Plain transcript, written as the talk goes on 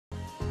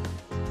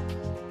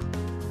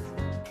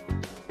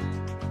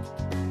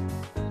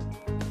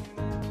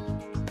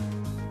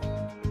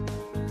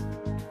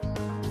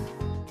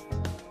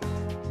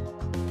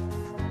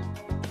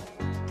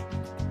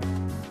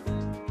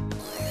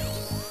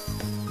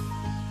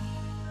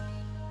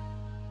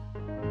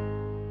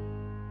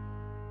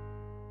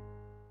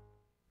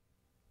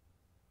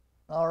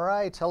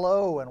right,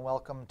 hello and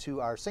welcome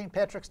to our St.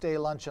 Patrick's Day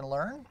Lunch and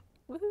Learn.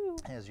 Woohoo.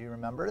 As you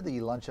remember, the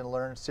Lunch and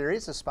Learn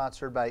series is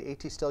sponsored by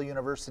A.T. Still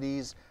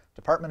University's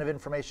Department of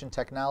Information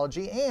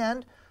Technology,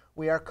 and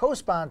we are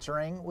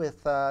co-sponsoring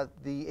with the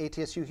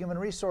ATSU Human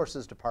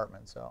Resources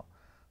Department, so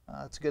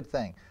that's a good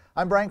thing.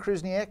 I'm Brian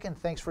Krusniak, and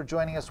thanks for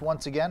joining us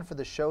once again for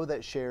the show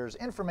that shares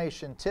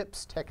information,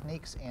 tips,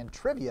 techniques, and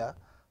trivia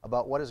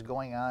about what is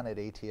going on at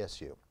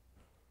ATSU.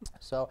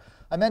 So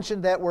I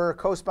mentioned that we're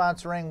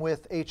co-sponsoring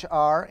with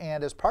HR,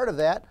 and as part of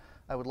that,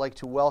 I would like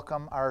to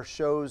welcome our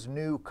show's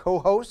new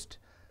co-host,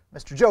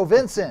 Mr. Joe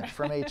Vincent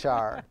from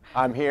HR.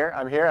 I'm here.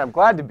 I'm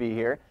glad to be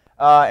here.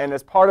 And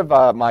as part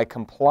of my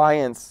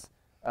compliance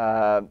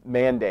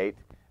mandate,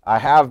 I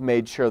have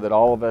made sure that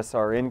all of us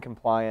are in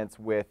compliance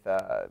with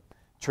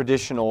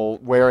traditional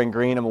wearing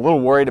green. I'm a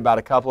little worried about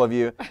a couple of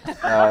you.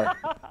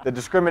 The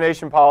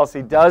discrimination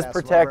policy does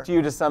protect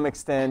you to some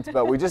extent,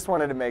 but we just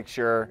wanted to make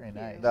sure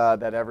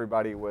that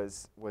everybody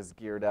was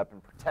geared up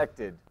and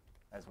protected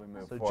as we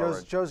move forward.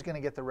 So Joe's going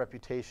to get the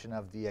reputation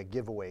of the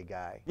giveaway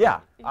guy.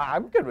 Yeah,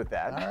 I'm good with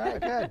that. All right,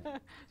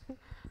 good.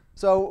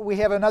 So we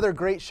have another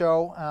great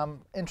show,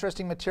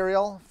 interesting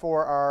material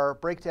for our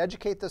Break to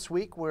Educate this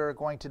week. We're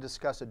going to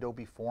discuss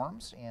Adobe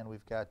Forms, and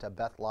we've got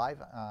Beth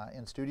live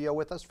in studio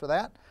with us for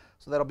that.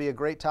 So that'll be a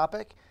great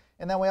topic.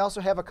 And then we also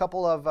have a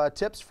couple of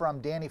tips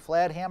from Danny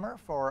Fladhammer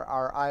for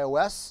our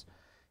iOS.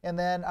 And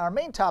then our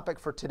main topic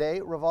for today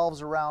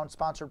revolves around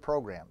sponsored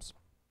programs.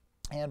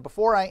 And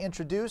before I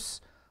introduce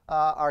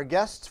our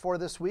guests for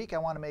this week, I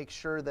want to make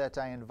sure that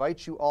I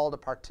invite you all to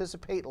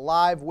participate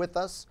live with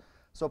us.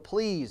 So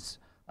please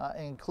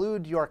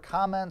include your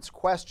comments,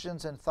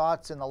 questions, and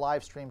thoughts in the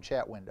live stream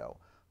chat window.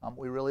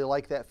 We really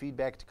like that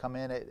feedback to come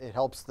in. It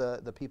helps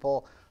the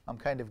people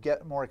kind of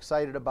get more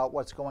excited about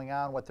what's going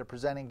on, what they're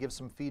presenting, give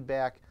some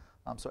feedback.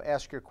 So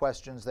ask your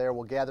questions there.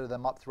 We'll gather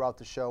them up throughout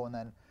the show and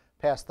then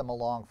pass them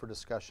along for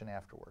discussion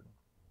afterward.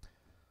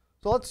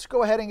 So let's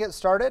go ahead and get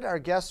started. Our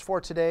guests for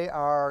today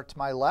are to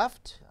my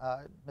left,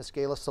 Ms.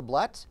 Gayla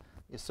Sublette,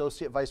 the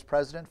Associate Vice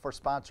President for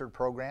Sponsored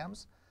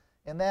Programs.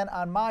 And then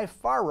on my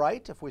far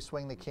right, if we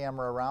swing the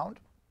camera around,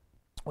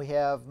 we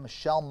have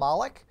Michelle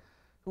Malik,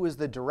 who is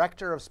the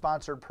Director of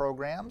Sponsored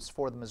Programs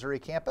for the Missouri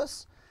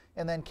campus,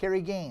 and then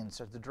Carrie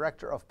Gaines, the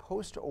Director of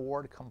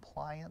Post-Award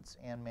Compliance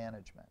and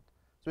Management.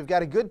 So we've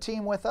got a good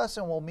team with us,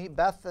 and we'll meet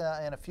Beth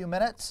in a few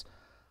minutes.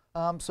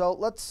 So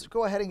let's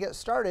go ahead and get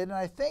started. And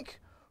I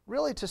think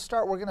really to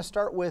start, we're going to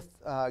start with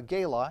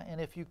Gayla, and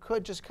if you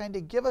could just kind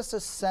of give us a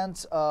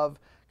sense of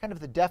kind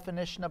of the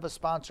definition of a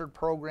sponsored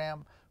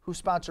program, who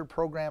sponsored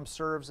program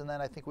serves, and then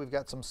I think we've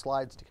got some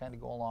slides to kind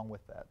of go along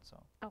with that. So,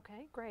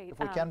 okay, great. if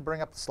we can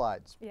bring up the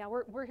slides. Yeah,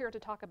 we're here to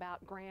talk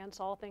about grants,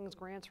 all things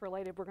grants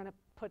related. We're going to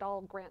put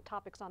all grant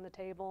topics on the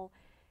table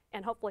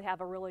and hopefully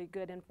have a really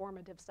good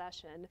informative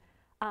session.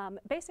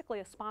 Basically,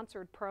 a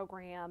sponsored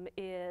program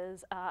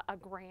is a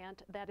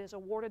grant that is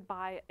awarded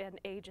by an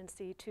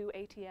agency to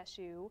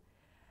ATSU,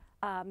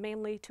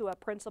 mainly to a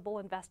principal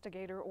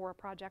investigator or a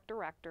project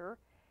director.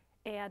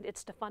 And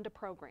it's to fund a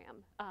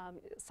program,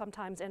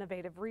 sometimes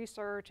innovative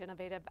research,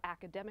 innovative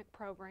academic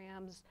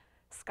programs,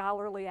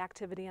 scholarly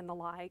activity, and the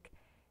like.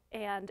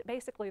 And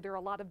basically, there are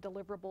a lot of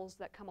deliverables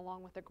that come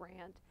along with a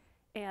grant.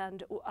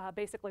 And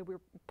basically, we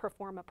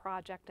perform a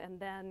project and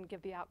then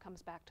give the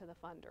outcomes back to the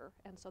funder.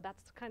 And so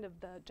that's kind of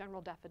the general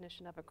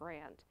definition of a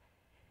grant.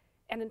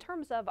 And in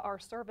terms of our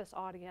service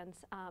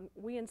audience,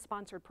 we in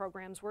sponsored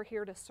programs, we're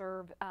here to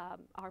serve,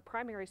 our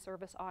primary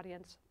service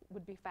audience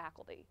would be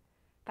faculty.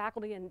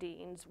 Faculty and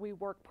deans we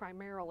work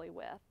primarily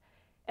with,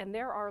 and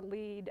they're our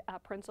lead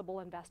principal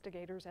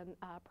investigators and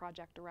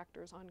project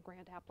directors on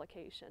grant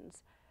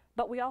applications.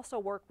 But we also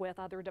work with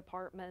other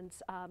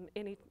departments,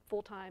 any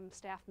full-time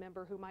staff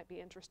member who might be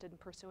interested in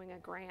pursuing a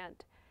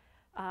grant.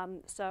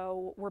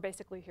 So we're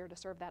basically here to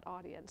serve that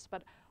audience.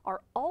 But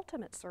our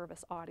ultimate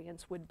service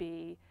audience would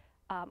be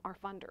our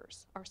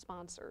funders, our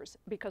sponsors,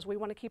 because we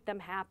want to keep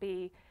them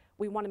happy.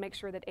 We want to make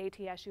sure that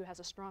ATSU has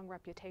a strong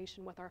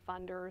reputation with our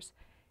funders.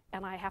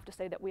 And I have to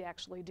say that we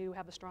actually do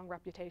have a strong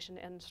reputation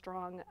and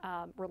strong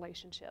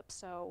relationships.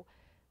 So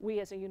we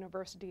as a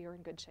university are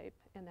in good shape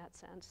in that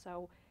sense.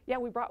 So yeah,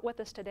 we brought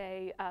with us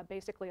today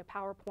basically a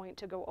PowerPoint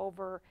to go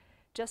over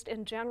just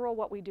in general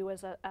what we do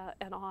as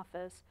an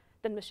office.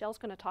 Then Michelle's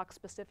going to talk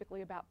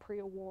specifically about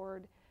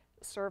pre-award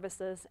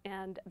services,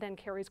 and then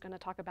Carrie's going to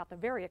talk about the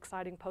very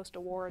exciting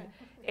post-award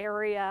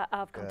area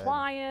of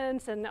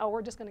compliance, and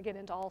we're just going to get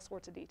into all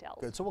sorts of details.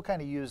 Good, so we'll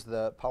kind of use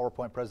the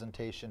PowerPoint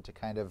presentation to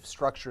kind of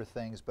structure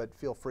things, but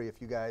feel free if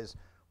you guys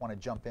want to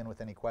jump in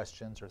with any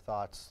questions or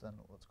thoughts, then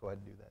let's go ahead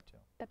and do that too.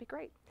 That'd be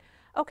great.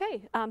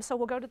 Okay, so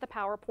we'll go to the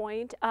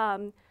PowerPoint.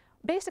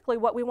 Basically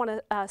what we want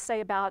to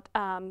say about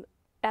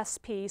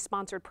SP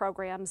sponsored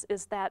programs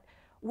is that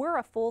we're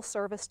a full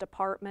service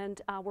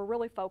department. We're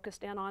really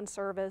focused in on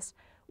service.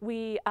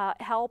 We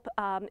help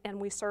and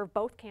we serve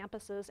both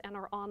campuses and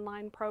our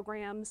online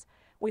programs.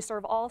 We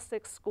serve all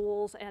 6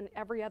 schools and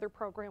every other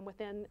program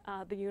within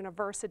the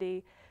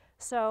university.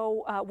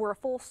 So we're a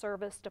full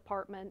service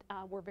department.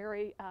 We're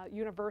very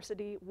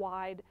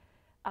university-wide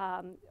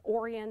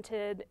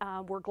oriented,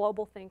 we're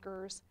global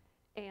thinkers,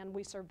 and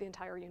we serve the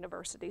entire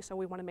university, so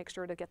we want to make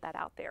sure to get that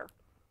out there.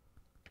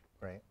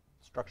 Great.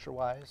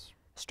 Structure-wise?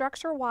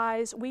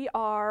 Structure-wise, we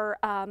are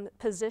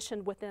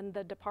positioned within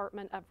the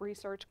Department of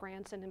Research,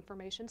 Grants, and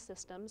Information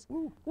Systems.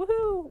 Woo.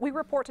 Woohoo! We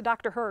report to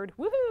Dr. Hurd.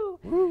 Woohoo!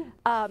 Woo.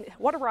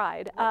 What a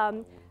ride.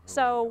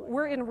 So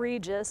we're in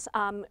Regis.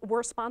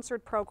 We're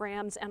sponsored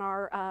programs, and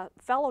our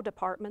fellow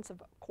departments,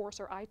 of course,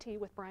 are IT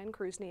with Brian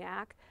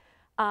Krusniak.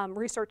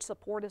 Research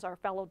support is our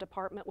fellow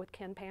department with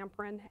Ken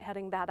Pamprin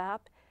heading that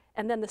up.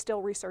 And then the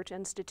Still Research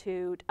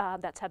Institute,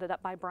 that's headed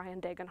up by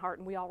Brian Dagenhart,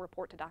 and we all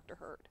report to Dr.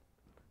 Hurd.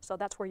 So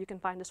that's where you can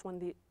find us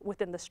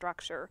within the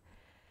structure.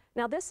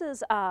 Now this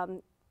is a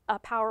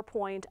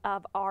PowerPoint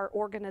of our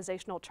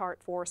organizational chart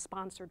for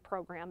sponsored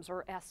programs,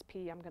 or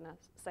SP, I'm going to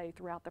say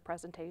throughout the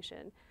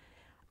presentation.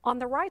 On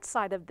the right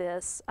side of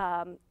this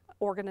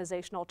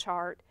organizational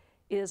chart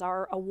is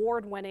our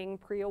award-winning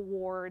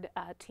pre-award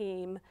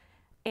team,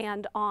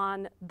 and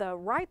on the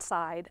right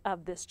side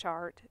of this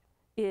chart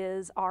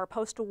is our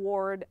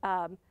post-award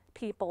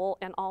people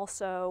and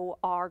also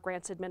our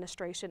grants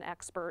administration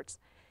experts.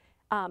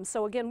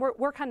 So again,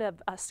 we're kind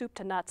of a soup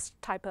to nuts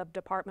type of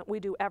department. We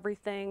do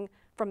everything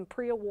from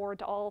pre-award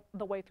to all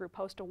the way through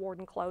post-award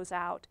and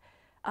closeout.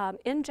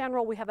 In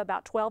general, we have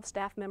about 12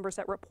 staff members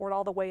that report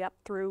all the way up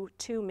through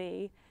to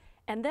me.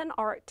 And then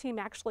our team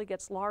actually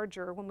gets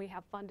larger when we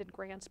have funded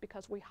grants,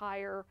 because we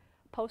hire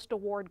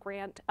post-award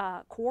grant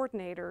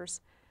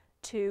coordinators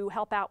to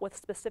help out with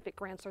specific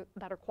grants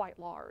that are quite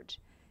large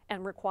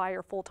and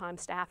require full-time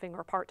staffing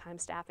or part-time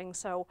staffing.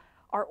 So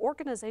our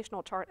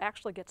organizational chart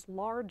actually gets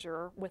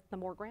larger with the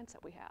more grants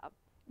that we have.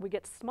 We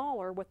get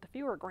smaller with the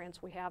fewer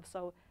grants we have,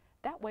 so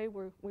that way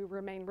we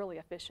remain really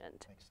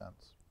efficient. Makes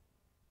sense.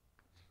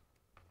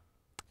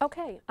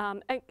 Okay,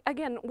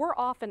 again, we're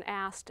often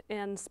asked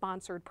in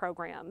sponsored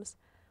programs,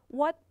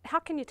 how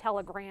can you tell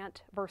a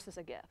grant versus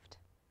a gift?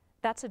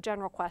 That's a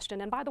general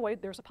question, and by the way,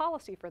 there's a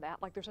policy for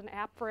that. Like there's an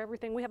app for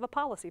everything, we have a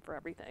policy for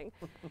everything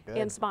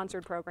in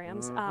sponsored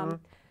programs.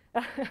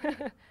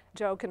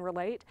 Joe can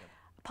relate.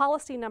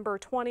 Policy number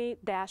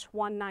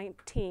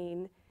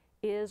 20-119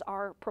 is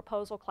our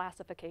proposal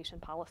classification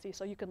policy,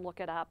 so you can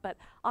look it up, but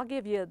I'll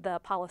give you the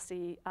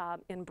policy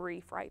in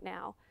brief right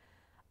now.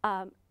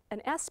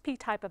 An SP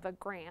type of a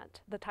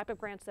grant, the type of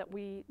grants that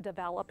we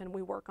develop and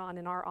we work on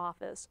in our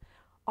office,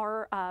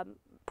 are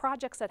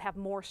projects that have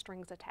more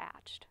strings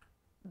attached.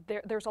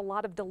 There's a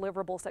lot of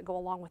deliverables that go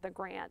along with a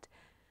grant.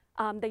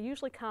 They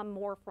usually come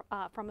more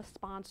from a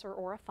sponsor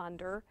or a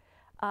funder.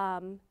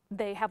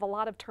 They have a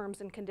lot of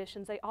terms and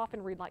conditions. They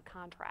often read like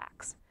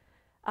contracts.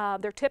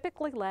 They're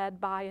typically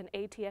led by an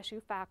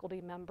ATSU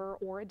faculty member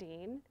or a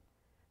dean.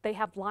 They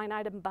have line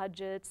item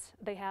budgets.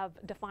 They have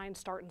defined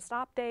start and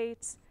stop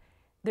dates.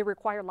 They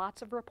require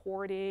lots of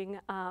reporting,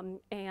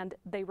 and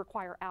they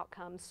require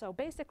outcomes. So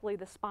basically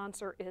the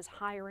sponsor is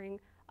hiring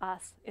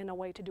us in a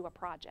way to do a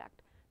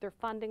project. They're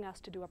funding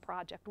us to do a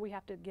project. We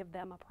have to give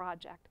them a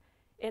project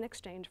in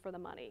exchange for the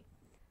money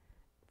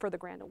for the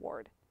grant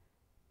award.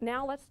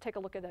 Now let's take a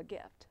look at a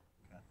gift.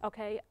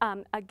 Okay,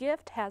 a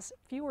gift has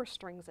fewer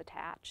strings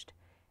attached.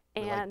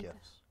 We like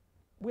gifts.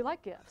 We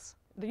like gifts.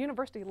 The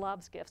university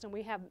loves gifts, and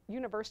we have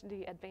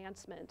university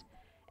advancement,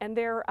 and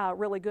they're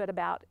really good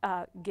about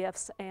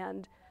gifts,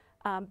 and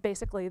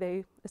basically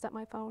is that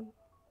my phone?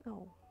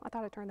 Oh, I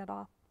thought I turned that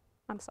off.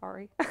 I'm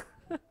sorry.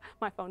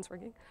 My phone's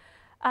ringing.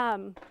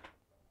 A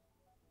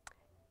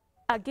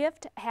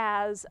gift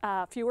has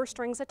fewer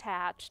strings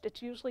attached.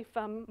 It's usually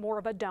from more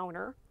of a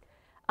donor.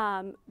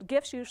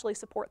 Gifts usually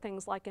support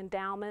things like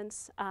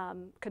endowments,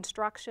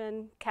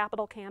 construction,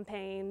 capital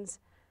campaigns.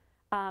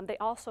 They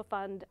also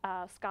fund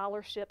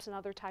scholarships and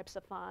other types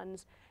of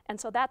funds. And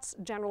so that's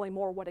generally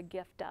more what a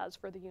gift does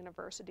for the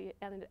university.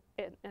 And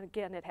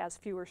again, it has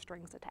fewer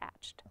strings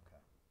attached.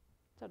 Okay.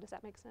 So does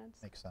that make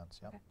sense? Makes sense,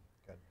 yep. Okay.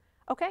 Good.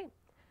 Okay.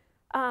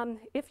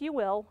 If you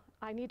will,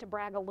 I need to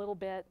brag a little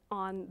bit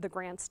on the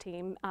grants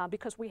team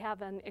because we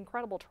have an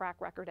incredible track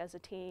record as a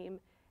team.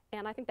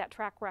 And I think that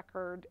track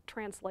record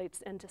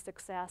translates into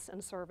success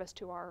and service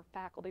to our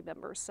faculty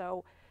members.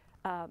 So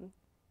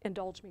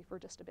indulge me for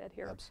just a bit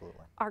here.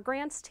 Absolutely. Our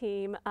grants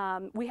team,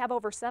 we have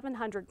over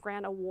 700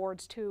 grant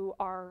awards to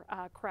our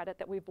credit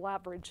that we've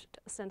leveraged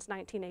since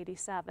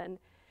 1987.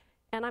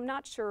 And I'm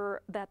not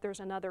sure that there's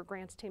another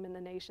grants team in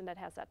the nation that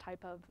has that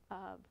type of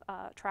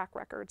track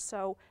record.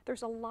 So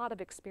there's a lot of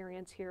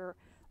experience here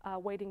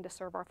waiting to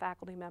serve our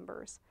faculty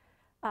members.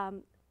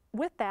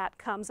 With that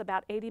comes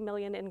about $80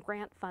 million in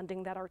grant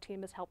funding that our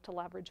team has helped to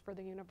leverage for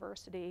the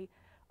university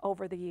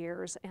over the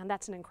years, and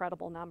that's an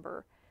incredible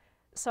number.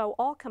 So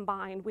all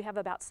combined, we have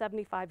about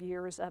 75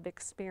 years of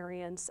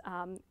experience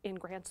in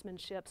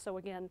grantsmanship. So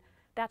again,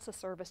 that's a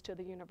service to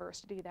the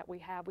university that we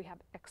have. We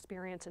have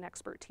experience and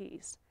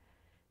expertise.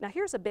 Now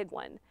here's a big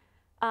one.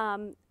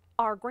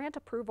 Our grant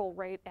approval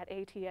rate at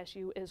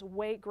ATSU is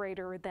way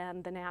greater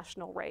than the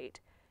national rate.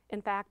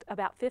 In fact,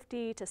 about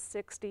 50 to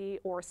 60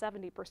 or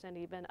 70%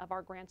 even of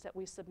our grants that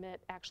we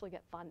submit actually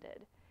get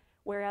funded,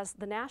 whereas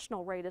the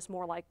national rate is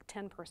more like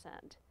 10%.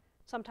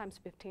 sometimes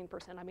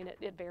 15%. I mean,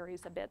 it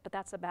varies a bit, but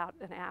that's about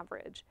an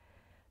average.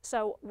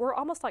 So we're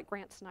almost like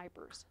grant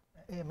snipers.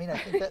 I mean, I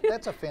think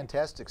that's a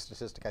fantastic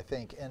statistic, I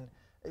think. And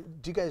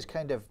do you guys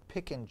kind of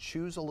pick and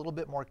choose a little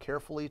bit more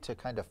carefully to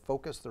kind of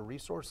focus the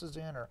resources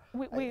in? Or,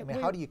 I mean,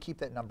 how do you keep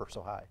that number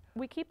so high?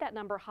 We keep that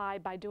number high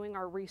by doing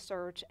our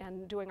research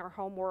and doing our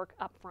homework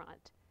up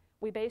front.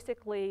 We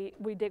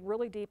dig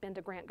really deep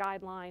into grant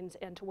guidelines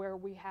and to where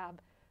we have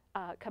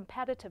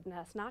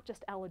competitiveness, not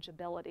just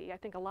eligibility. I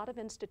think a lot of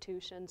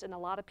institutions and a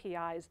lot of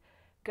PIs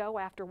go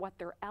after what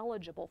they're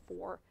eligible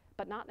for,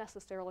 but not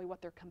necessarily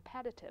what they're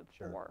competitive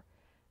for.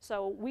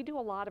 So we do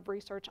a lot of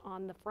research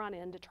on the front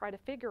end to try to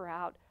figure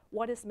out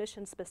what is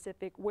mission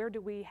specific, where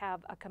do we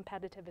have a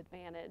competitive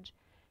advantage,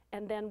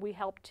 and then we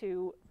help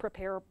to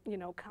prepare,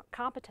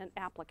 competent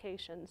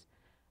applications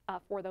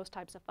for those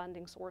types of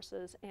funding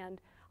sources. And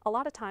a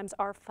lot of times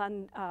our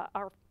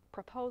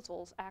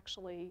proposals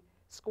actually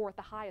score at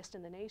the highest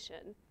in the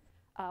nation,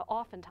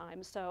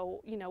 oftentimes.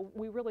 So,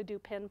 we really do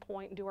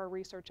pinpoint and do our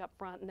research up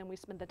front, and then we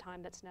spend the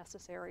time that's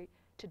necessary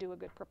to do a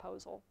good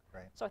proposal.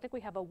 Right. So I think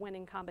we have a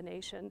winning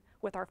combination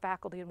with our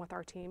faculty and with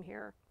our team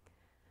here.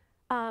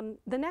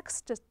 The next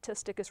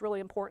statistic is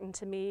really important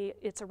to me.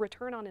 It's a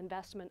return on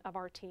investment of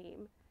our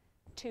team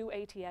to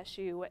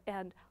ATSU,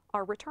 and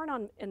our return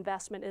on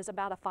investment is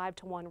about a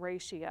 5-to-1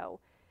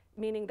 ratio,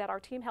 meaning that our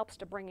team helps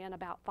to bring in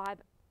about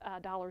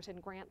 $5 in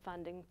grant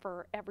funding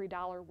for every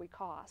dollar we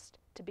cost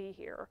to be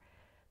here.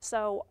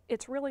 So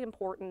it's really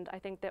important, I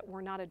think, that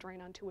we're not a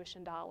drain on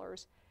tuition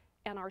dollars,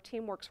 and our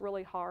team works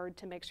really hard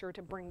to make sure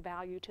to bring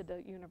value to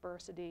the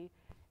university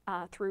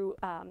through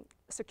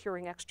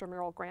securing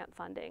extramural grant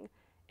funding.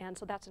 And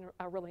so that's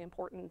a really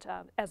important,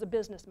 as a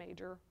business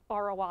major,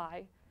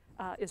 ROI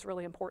is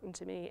really important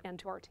to me and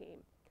to our team.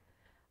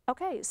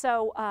 Okay,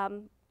 so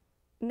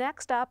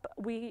next up,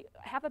 we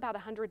have about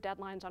 100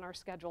 deadlines on our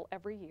schedule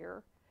every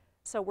year.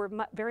 So we're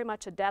very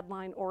much a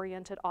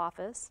deadline-oriented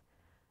office.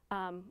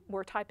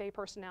 We're type A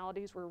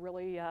personalities. We're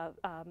really,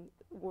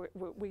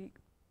 we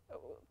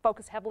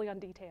focus heavily on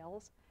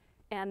details,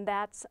 and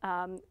that's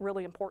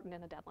really important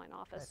in a deadline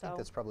office. I think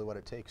that's probably what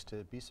it takes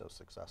to be so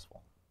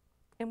successful.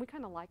 And we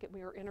kind of like it.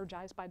 We are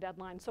energized by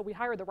deadlines, so we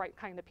hire the right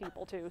kind of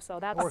people too. So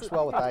that works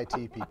well with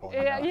IT people.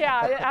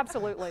 Yeah,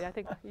 absolutely. I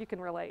think you can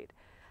relate.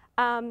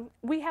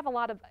 We have a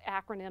lot of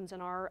acronyms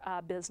in our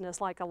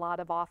business, like a lot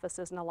of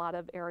offices and a lot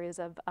of areas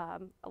of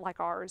like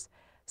ours.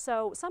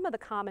 So some of the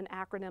common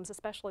acronyms,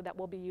 especially that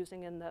we'll be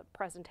using in the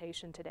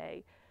presentation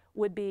today,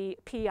 would be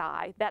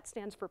PI. That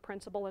stands for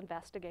Principal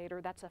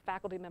Investigator. That's a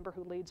faculty member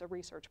who leads a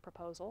research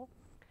proposal.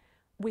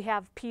 We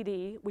have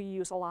PD, we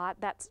use a lot.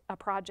 That's a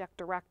project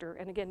director,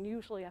 and again,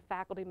 usually a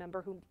faculty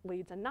member who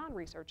leads a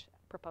non-research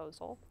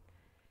proposal.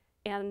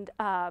 And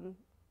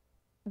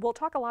we'll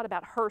talk a lot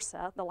about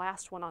HRSA, the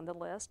last one on the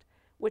list,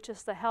 which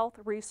is the Health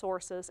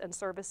Resources and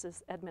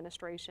Services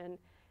Administration.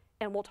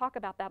 And we'll talk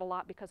about that a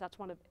lot because that's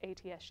one of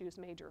ATSU's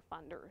major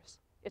funders.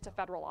 It's a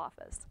federal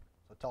office.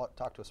 So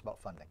talk to us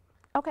about funding.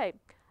 Okay,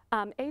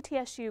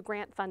 ATSU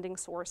grant funding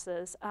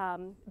sources.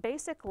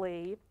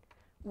 Basically,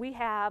 we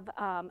have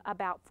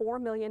about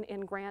 $4 million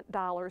in grant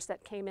dollars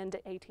that came into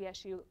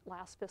ATSU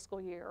last fiscal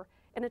year,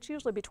 and it's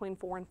usually between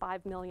 $4 and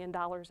 $5 million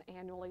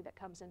annually that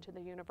comes into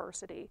the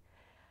university.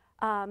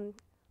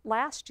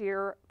 Last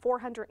year,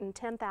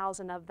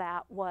 $410,000 of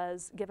that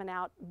was given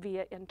out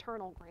via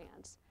internal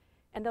grants,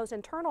 and those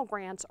internal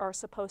grants are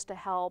supposed to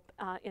help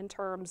in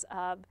terms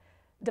of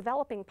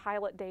developing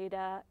pilot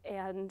data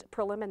and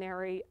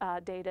preliminary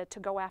data to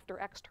go after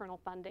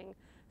external funding.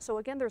 So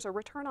again, there's a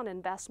return on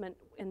investment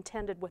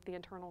intended with the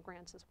internal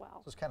grants as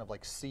well. So it's kind of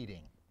like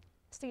seeding.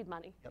 Seed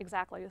money,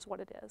 exactly, is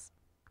what it is.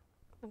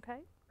 Okay?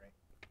 Great.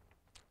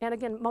 And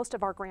again, most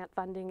of our grant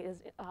funding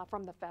is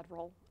from the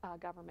federal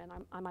government.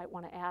 I might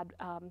want to add,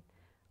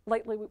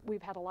 lately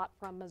we've had a lot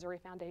from Missouri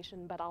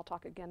Foundation, but I'll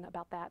talk again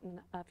about that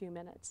in a few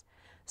minutes.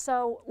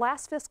 So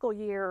last fiscal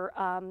year,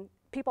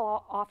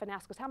 people often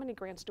ask us, how many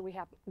grants do we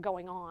have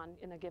going on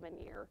in a given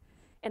year?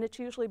 And it's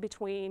usually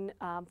between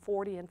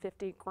 40 and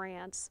 50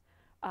 grants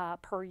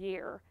per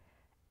year.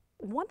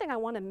 One thing I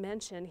want to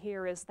mention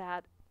here is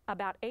that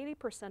about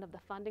 80% of the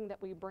funding that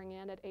we bring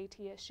in at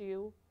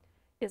ATSU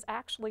is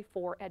actually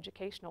for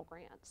educational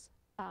grants,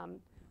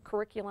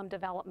 curriculum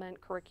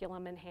development,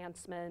 curriculum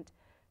enhancement,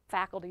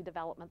 faculty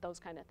development, those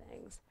kind of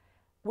things.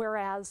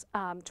 Whereas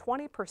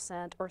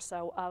 20% or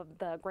so of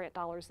the grant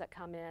dollars that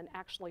come in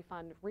actually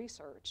fund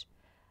research.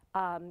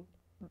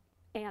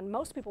 And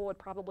most people would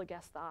probably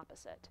guess the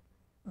opposite.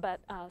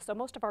 But so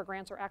most of our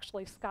grants are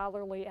actually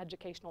scholarly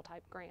educational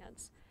type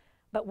grants.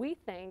 But we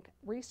think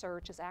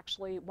research is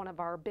actually one of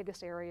our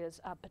biggest areas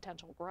of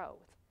potential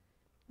growth.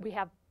 We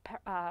have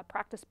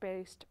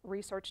practice-based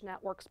research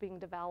networks being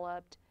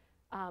developed.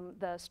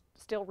 The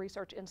Still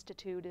Research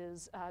Institute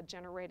is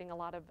generating a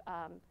lot of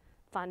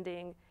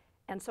funding.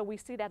 And so we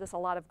see that as a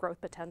lot of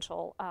growth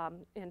potential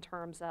in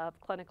terms of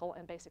clinical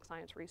and basic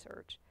science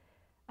research.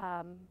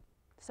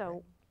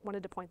 So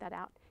wanted to point that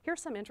out.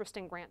 Here's some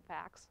interesting grant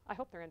facts. I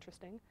hope they're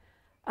interesting.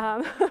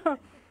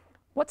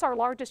 What's our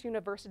largest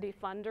university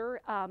funder?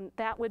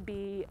 That would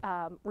be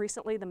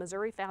recently the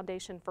Missouri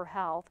Foundation for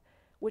Health,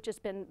 which has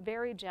been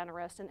very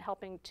generous in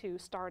helping to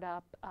start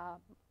up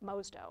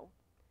MOSDO,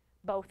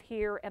 both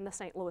here and the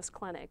St. Louis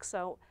Clinic.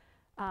 So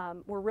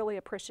we're really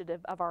appreciative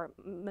of our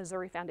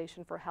Missouri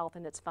Foundation for Health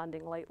and its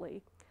funding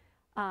lately.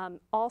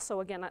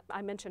 Also, again,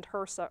 I mentioned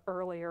HRSA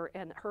earlier,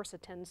 and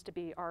HRSA tends to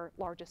be our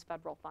largest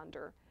federal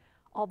funder.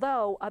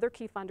 Although other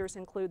key funders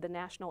include the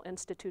National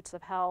Institutes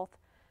of Health,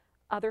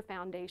 other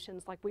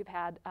foundations, like we've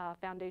had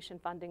foundation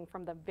funding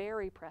from the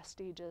very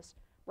prestigious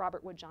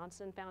Robert Wood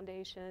Johnson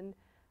Foundation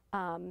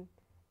and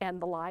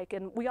the like.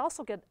 And we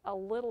also get a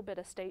little bit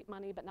of state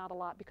money, but not a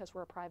lot because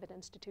we're a private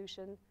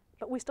institution.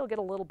 But we still get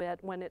a little bit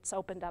when it's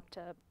opened up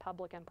to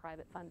public and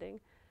private funding.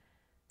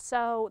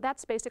 So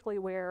that's basically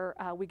where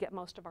we get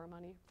most of our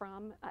money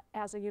from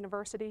as a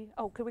university.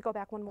 Oh, could we go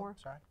back one more?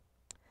 Sorry.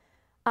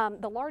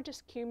 The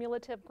largest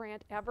cumulative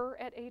grant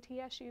ever at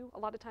ATSU, a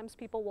lot of times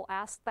people will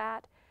ask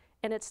that,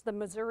 and it's the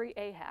Missouri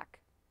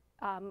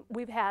AHAC.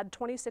 We've had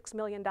 $26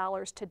 million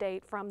to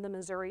date from the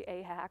Missouri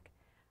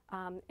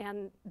AHAC.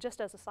 And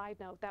just as a side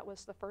note, that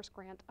was the first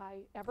grant I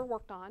ever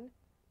worked on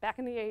back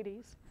in the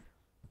 80s.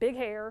 Big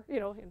hair,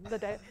 you know,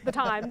 the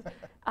time.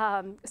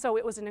 So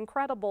it was an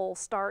incredible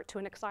start to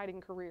an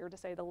exciting career, to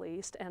say the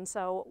least. And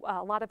so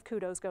a lot of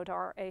kudos go to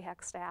our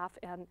AHAC staff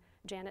and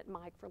Janet and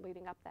Mike for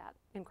leading up that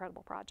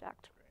incredible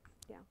project.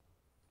 Yeah.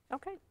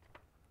 Okay.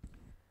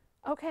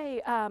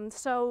 Okay,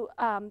 so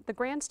the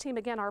grants team,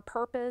 again, our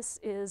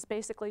purpose is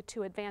basically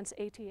to advance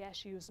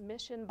ATSU's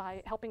mission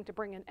by helping to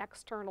bring in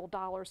external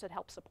dollars that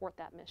help support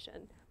that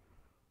mission.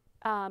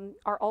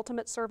 Our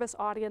ultimate service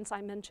audience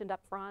I mentioned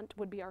up front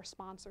would be our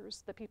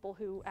sponsors, the people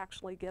who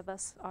actually give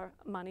us our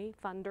money,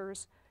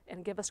 funders,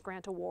 and give us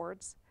grant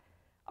awards.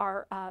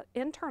 Our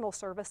internal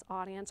service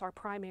audience, our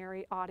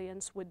primary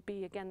audience, would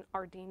be, again,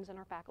 our deans and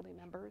our faculty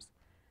members.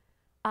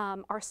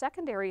 Our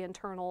secondary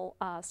internal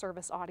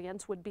service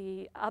audience would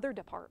be other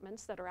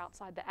departments that are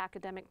outside the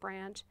academic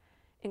branch,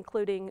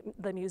 including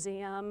the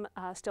museum,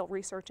 Still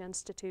Research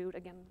Institute,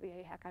 again, the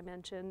AHAC I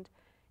mentioned,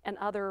 and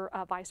other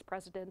vice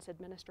presidents,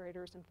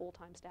 administrators, and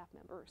full-time staff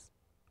members.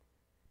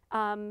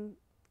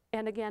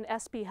 And again,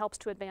 SB helps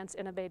to advance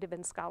innovative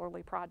and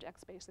scholarly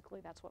projects. Basically,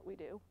 that's what we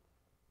do.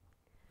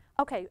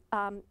 Okay,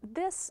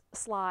 this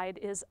slide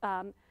is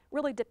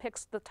really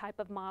depicts the type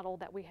of model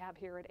that we have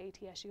here at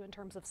ATSU in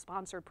terms of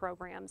sponsored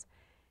programs.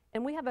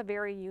 And we have a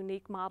very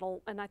unique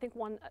model, and I think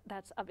one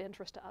that's of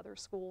interest to other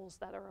schools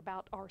that are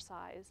about our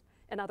size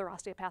and other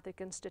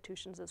osteopathic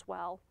institutions as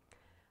well.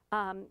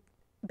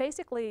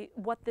 Basically,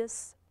 what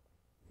this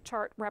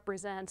chart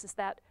represents is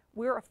that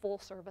we're a full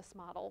service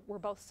model. We're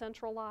both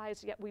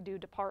centralized, yet we do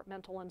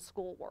departmental and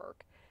school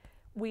work.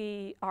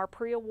 We are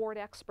pre-award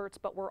experts,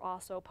 but we're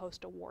also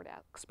post-award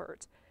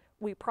experts.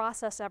 We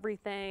process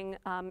everything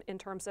in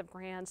terms of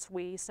grants.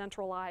 We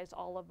centralize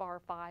all of our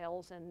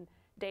files and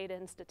data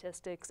and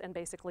statistics, and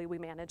basically we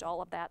manage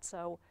all of that.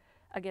 So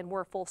again,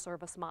 we're a full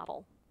service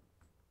model.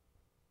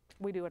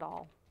 We do it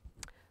all.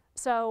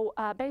 So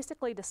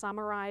basically, to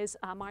summarize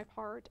my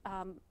part,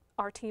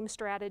 our team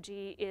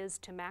strategy is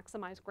to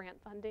maximize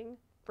grant funding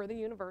for the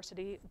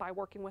university by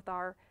working with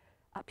our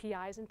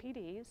PIs and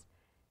PDs.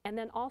 And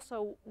then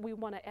also, we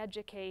want to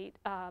educate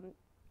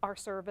our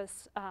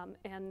service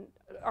and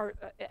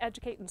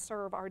educate and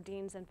serve our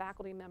deans and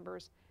faculty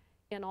members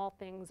in all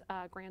things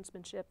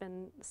grantsmanship.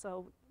 And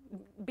so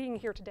being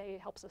here today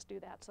helps us do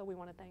that. So we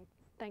want to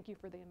thank you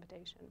for the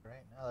invitation.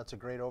 Great. No, that's a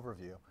great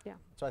overview. Yeah.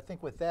 So I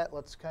think with that,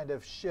 let's kind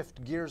of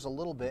shift gears a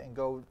little bit and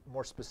go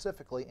more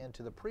specifically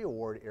into the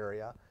pre-award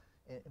area.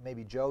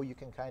 Maybe Joe, you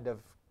can kind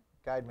of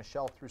guide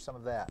Michelle through some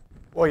of that.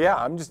 Well, yeah,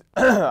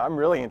 I'm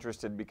really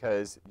interested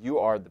because you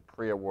are the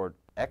pre-award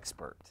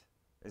expert,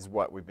 is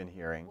what we've been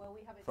hearing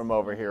from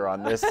over here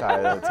on this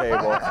side of the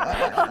table.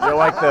 You're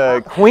like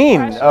the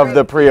queen of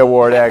the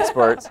pre-award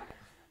experts.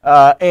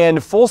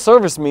 And full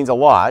service means a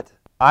lot.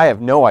 I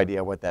have no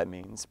idea what that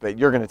means, but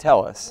you're going to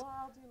tell us. Well,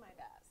 I'll do my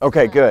best.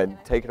 Okay, good.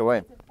 Take it away.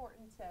 It's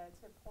important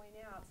to point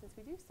out, since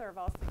we do serve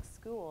all 6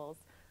 schools,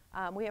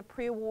 we have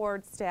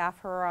pre-award staff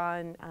who are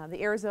on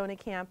the Arizona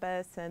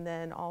campus, and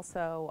then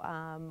also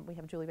we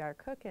have Julie Bauer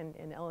Cook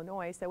in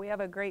Illinois. So we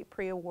have a great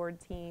pre-award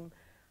team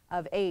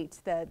of 8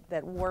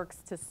 that works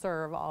to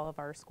serve all of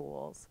our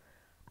schools.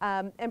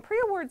 And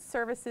pre-award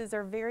services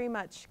are very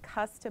much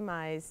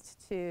customized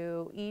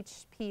to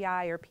each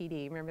PI or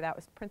PD. Remember, that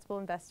was principal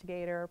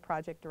investigator,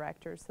 project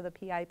director, so the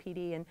PI,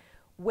 PD, and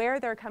where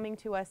they're coming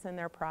to us in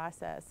their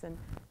process. And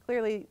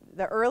clearly,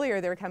 the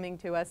earlier they're coming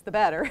to us, the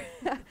better,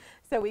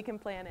 so we can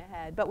plan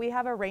ahead. But we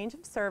have a range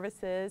of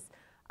services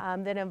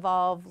that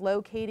involve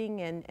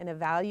locating and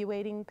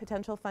evaluating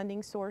potential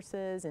funding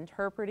sources,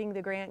 interpreting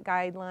the grant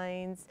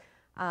guidelines.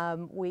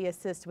 We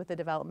assist with the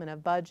development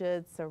of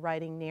budgets, so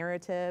writing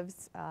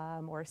narratives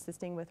or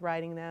assisting with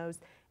writing those,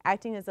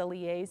 acting as a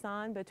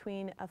liaison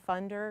between a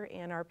funder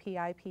and our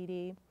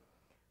PI/PD.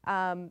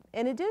 And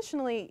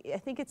additionally, I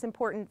think it's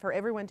important for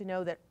everyone to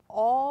know that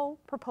all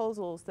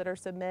proposals that are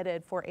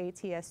submitted for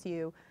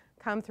ATSU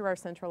come through our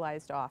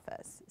centralized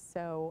office.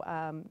 So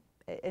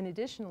and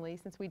additionally,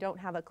 since we don't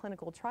have a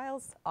clinical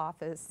trials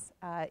office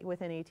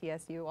within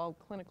ATSU, all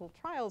clinical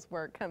trials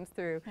work comes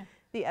through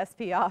the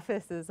SP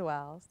office as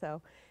well.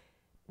 So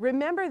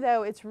remember,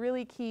 though, it's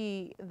really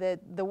key that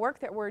the work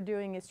that we're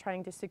doing is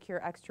trying to secure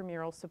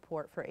extramural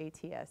support for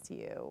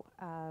ATSU.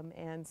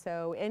 And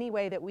so any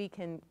way that we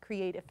can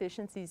create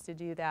efficiencies to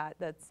do that,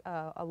 that's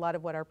a lot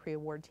of what our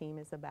pre-award team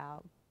is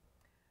about.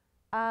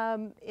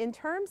 In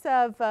terms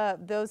of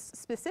those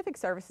specific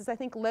services, I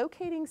think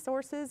locating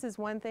sources is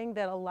one thing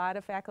that a lot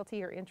of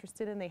faculty are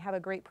interested in. They have a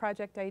great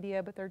project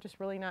idea, but they're just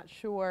really not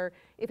sure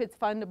if it's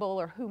fundable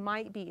or who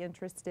might be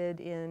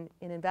interested in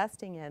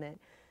investing in it.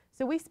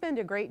 So we spend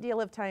a great deal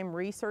of time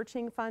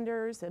researching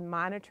funders and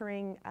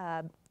monitoring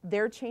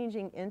their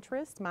changing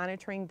interest,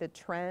 monitoring the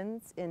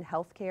trends in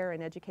healthcare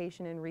and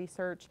education and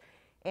research,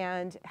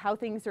 and how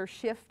things are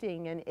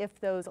shifting and if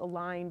those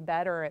align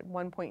better at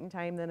one point in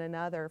time than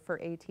another for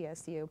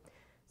ATSU.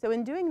 So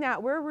in doing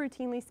that, we're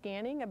routinely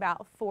scanning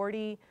about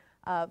 40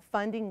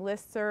 funding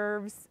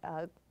listservs,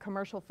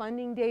 commercial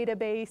funding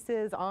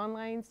databases,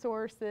 online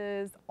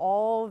sources,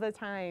 all the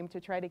time to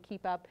try to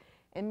keep up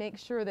and make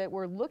sure that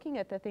we're looking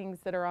at the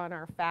things that are on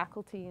our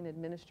faculty and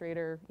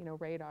administrator,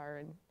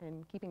 radar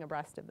and keeping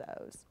abreast of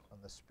those.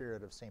 In the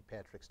spirit of St.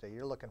 Patrick's Day,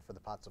 you're looking for the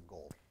pots of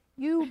gold.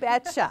 You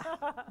betcha.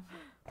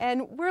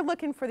 And we're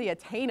looking for the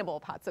attainable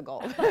pots of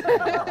gold.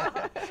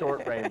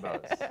 Short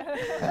rainbows.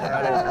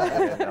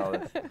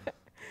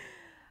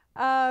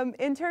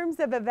 In terms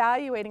of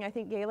evaluating, I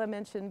think Gayla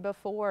mentioned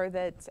before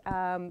that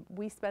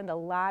we spend a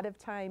lot of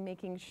time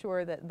making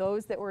sure that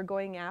those that we're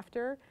going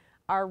after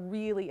are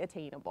really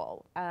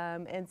attainable.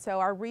 And so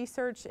our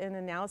research and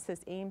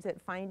analysis aims at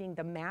finding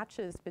the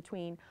matches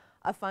between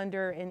a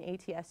funder and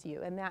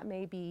ATSU, and that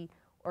may be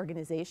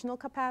organizational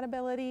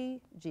compatibility,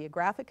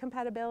 geographic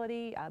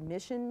compatibility,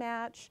 mission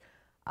match,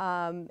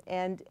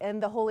 and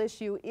the whole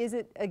issue, is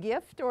it a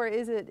gift or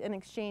is it an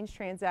exchange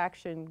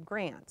transaction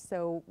grant?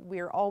 So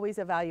we're always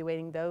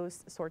evaluating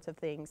those sorts of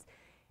things.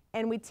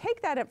 And we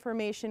take that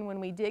information when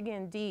we dig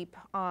in deep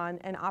on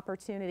an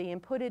opportunity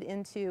and put it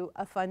into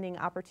a funding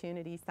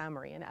opportunity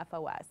summary, an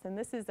FOS. And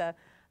this is a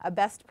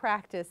best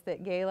practice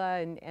that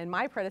Gayla and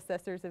my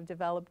predecessors have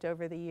developed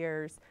over the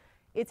years.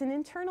 It's an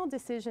internal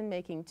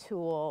decision-making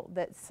tool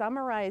that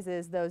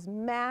summarizes those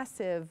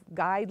massive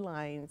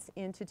guidelines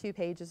into 2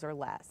 pages or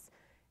less.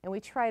 And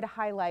we try to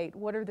highlight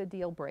what are the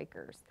deal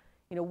breakers.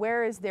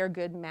 Where is their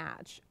good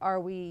match? Are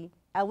we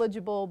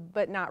eligible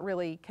but not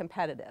really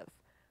competitive?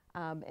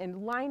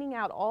 And lining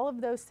out all of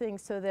those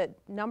things so that,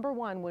 number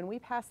one, when we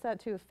pass that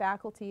to a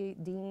faculty,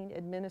 dean,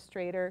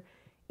 administrator,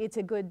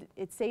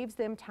 it saves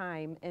them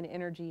time and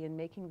energy in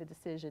making the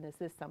decision, is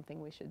this something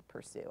we should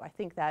pursue? I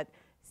think that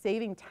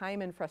saving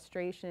time and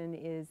frustration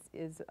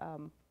is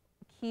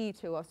key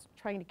to us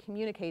trying to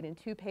communicate in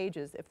 2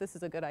 pages if this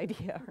is a good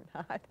idea or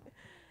not.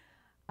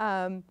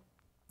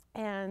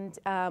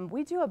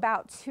 We do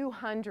about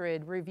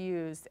 200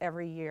 reviews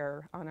every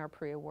year on our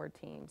pre-award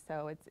team.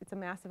 So it's a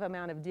massive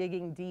amount of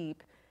digging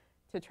deep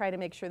to try to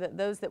make sure that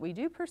those that we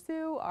do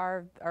pursue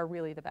are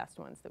really the best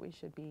ones that we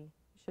should be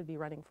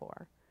running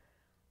for.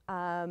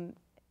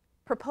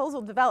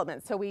 Proposal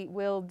development. So we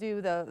will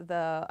do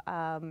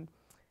the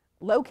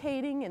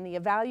locating and the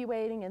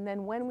evaluating, and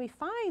then when we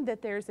find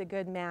that there's a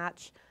good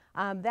match,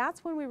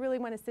 that's when we really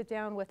want to sit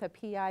down with a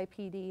PI,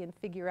 PD and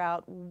figure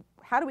out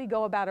how do we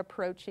go about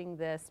approaching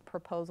this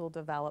proposal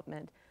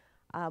development.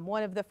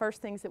 One of the first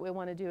things that we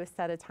want to do is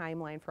set a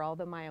timeline for all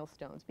the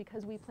milestones,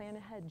 because we plan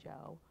ahead,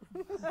 Joe.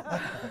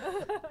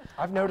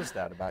 I've noticed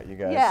that about you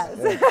guys.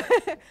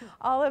 Yes.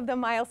 All of the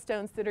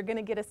milestones that are going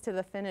to get us to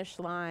the finish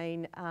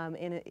line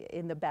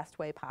in the best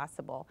way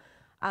possible.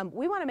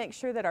 We want to make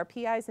sure that our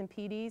PIs and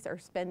PDs are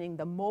spending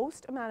the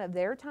most amount of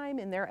their time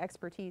in their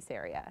expertise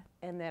area,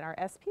 and that our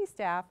SP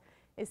staff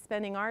is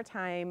spending our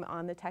time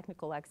on the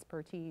technical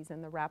expertise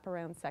and the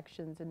wraparound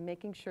sections and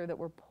making sure that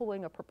we're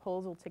pulling a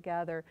proposal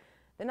together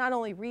that not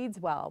only reads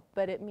well,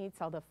 but it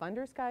meets all the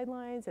funders'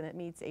 guidelines and it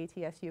meets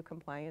ATSU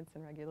compliance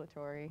and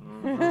regulatory.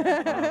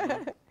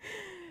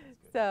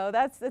 So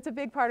that's a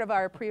big part of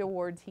our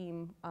pre-award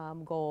team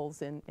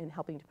goals in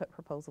helping to put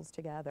proposals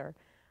together.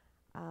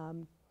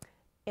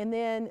 And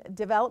then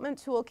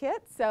development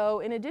toolkit.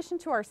 So in addition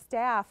to our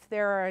staff,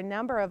 there are a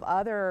number of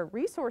other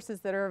resources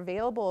that are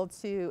available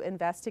to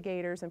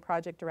investigators and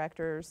project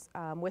directors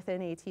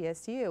within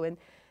ATSU. And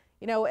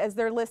as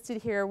they're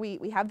listed here,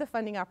 we have the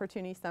funding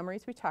opportunity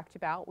summaries we talked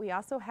about. We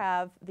also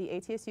have the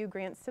ATSU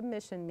grant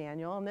submission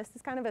manual, and this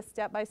is kind of a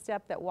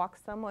step-by-step that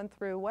walks someone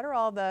through what are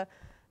all the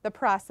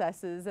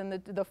processes and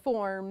the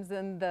forms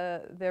and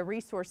the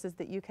resources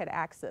that you could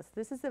access.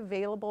 This is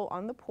available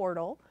on the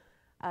portal.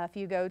 If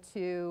you go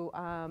to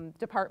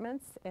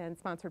departments and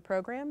sponsored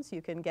programs,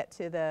 you can get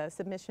to the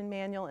submission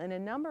manual and a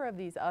number of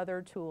these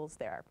other tools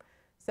there.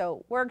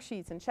 So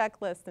worksheets and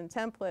checklists and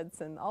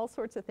templates and all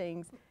sorts of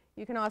things.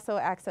 You can also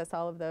access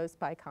all of those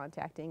by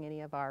contacting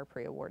any of our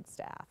pre-award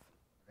staff.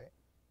 Great.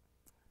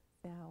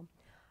 So,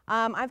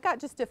 I've got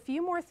just a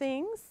few more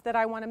things that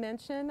I want to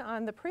mention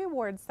on the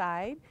pre-award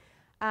side.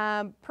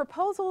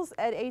 Proposals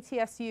at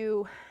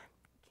ATSU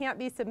can't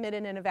be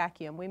submitted in a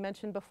vacuum. We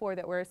mentioned before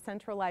that we're a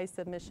centralized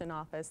submission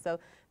office, so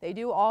they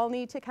do all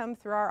need to come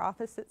through our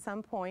office at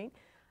some point.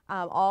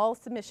 All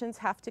submissions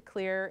have to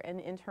clear an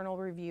internal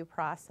review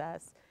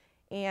process.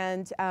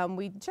 And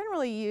we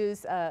generally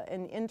use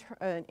an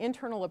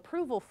internal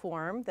approval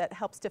form that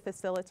helps to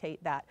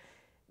facilitate that.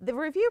 The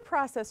review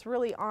process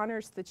really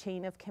honors the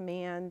chain of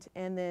command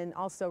and then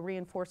also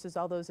reinforces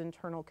all those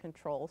internal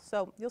controls.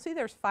 So you'll see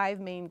there's 5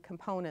 main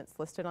components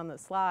listed on the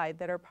slide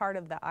that are part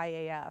of the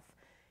IAF.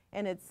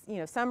 And it's, you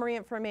know, summary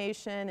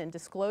information and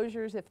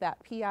disclosures if that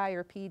PI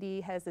or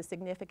PD has a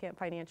significant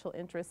financial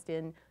interest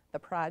in the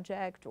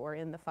project or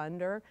in the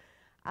funder.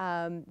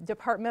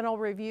 Departmental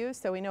review,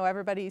 so we know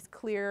everybody's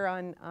clear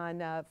on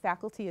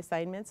faculty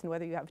assignments and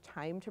whether you have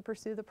time to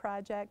pursue the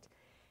project.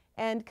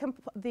 And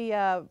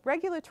the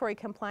regulatory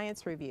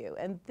compliance review.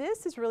 And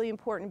this is really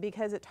important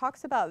because it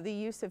talks about the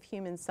use of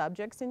human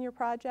subjects in your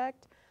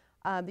project,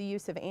 the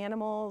use of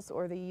animals,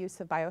 or the use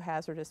of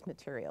biohazardous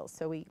materials.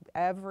 So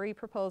every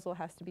proposal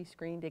has to be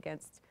screened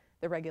against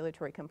the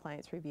regulatory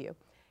compliance review.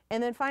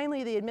 And then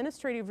finally, the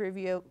administrative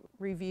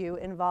review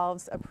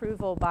involves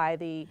approval by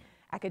the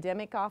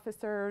academic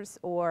officers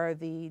or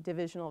the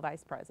divisional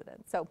vice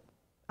president. So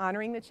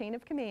honoring the chain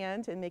of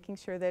command and making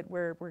sure that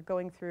we're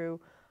going through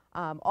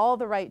all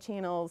the right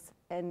channels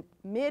and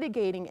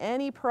mitigating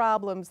any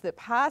problems that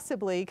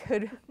possibly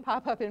could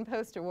pop up in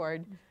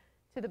post-award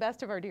to the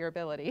best of our dear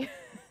ability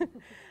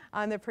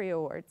on the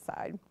pre-award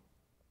side.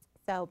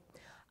 So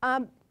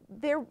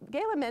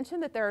Gayla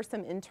mentioned that there are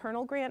some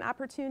internal grant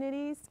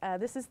opportunities.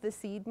 This is the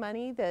seed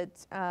money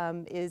that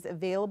is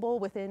available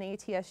within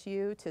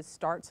ATSU to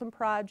start some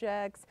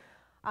projects.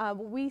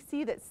 We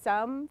see that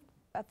some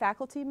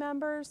faculty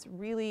members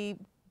really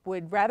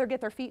would rather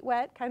get their feet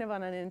wet kind of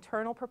on an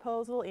internal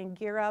proposal and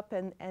gear up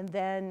and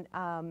then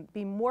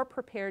be more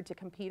prepared to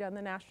compete on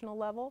the national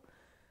level.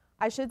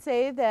 I should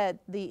say that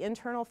the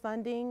internal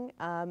funding,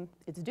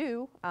 it's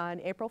due on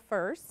April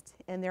 1st,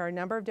 and there are a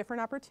number of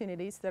different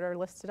opportunities that are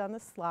listed on the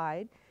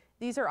slide.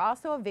 These are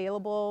also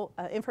available,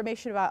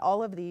 information about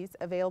all of these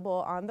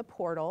available on the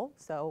portal.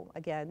 So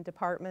again,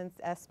 departments,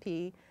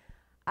 SP.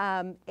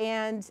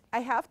 And I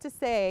have to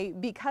say,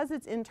 because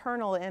it's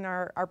internal and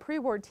our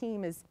pre-award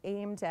team is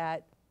aimed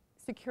at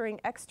securing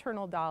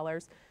external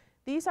dollars,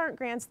 these aren't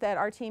grants that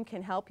our team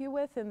can help you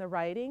with in the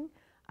writing,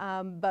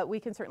 but we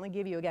can certainly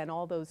give you, again,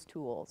 all those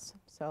tools.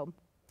 So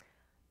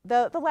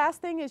the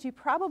last thing is you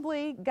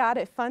probably got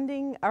a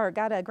funding or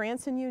got a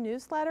Grants and You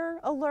newsletter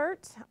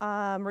alert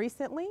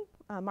recently.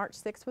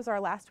 March 6th was our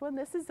last one.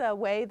 This is a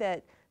way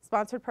that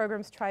Sponsored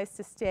Programs tries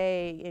to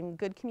stay in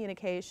good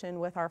communication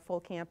with our full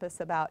campus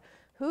about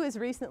who has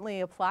recently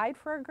applied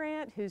for a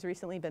grant, who's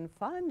recently been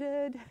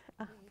funded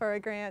for a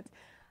grant,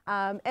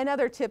 and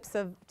other tips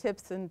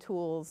and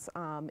tools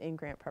in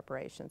grant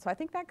preparation. So I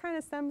think that kind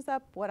of sums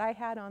up what I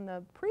had on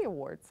the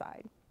pre-award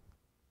side.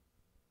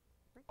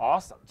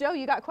 Awesome. Joe,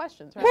 you got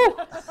questions, right?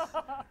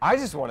 I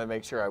just want to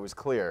make sure I was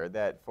clear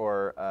that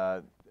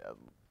for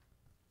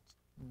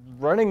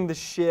running the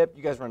ship,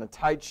 you guys run a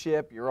tight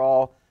ship, you're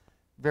all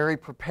very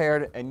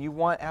prepared, and you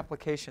want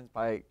applications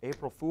by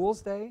April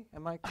Fool's Day,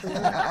 am I clear?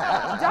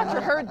 Dr.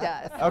 Hurd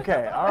does.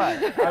 Okay, all right.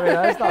 I mean,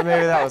 I just thought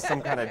maybe that was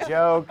some kind of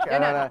joke.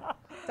 No.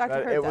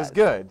 Dr. Hurd It does. was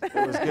good.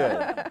 It was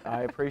good.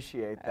 I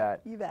appreciate that.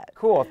 You bet.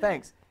 Cool,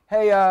 thanks.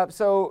 Hey,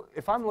 so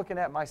if I'm looking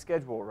at my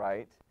schedule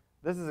right,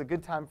 this is a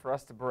good time for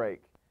us to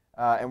break.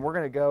 And we're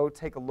going to go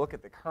take a look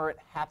at the current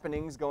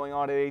happenings going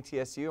on at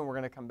ATSU, and we're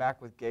going to come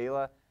back with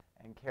Gayla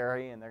and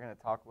Carrie, and they're going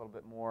to talk a little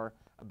bit more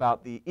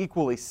about the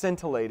equally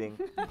scintillating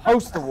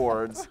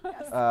post-awards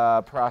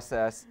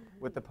process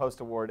with the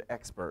post-award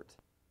expert.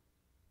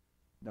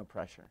 No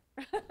pressure.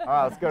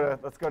 All right,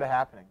 let's go to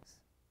happenings.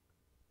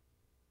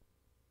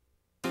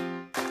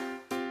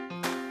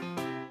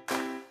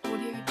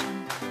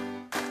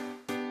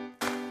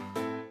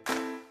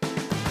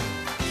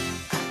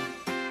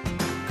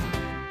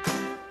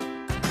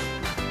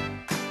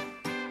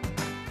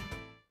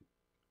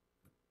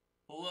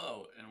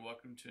 Hello and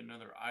welcome to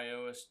another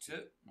iOS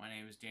tip. My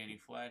name is Danny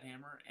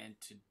Flathammer, and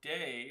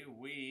today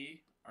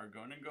we are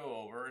going to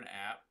go over an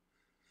app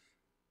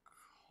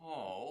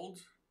called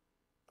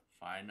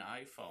Find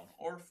iPhone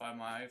or Find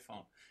My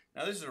iPhone.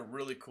 Now this is a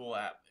really cool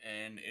app,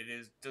 and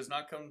it does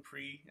not come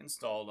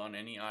pre-installed on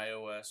any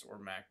iOS or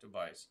Mac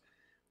device.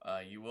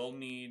 You will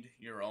need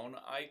your own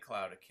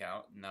iCloud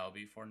account, and that will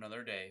be for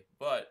another day.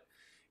 But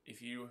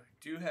if you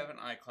do have an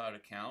iCloud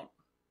account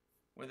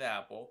with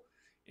Apple,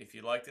 if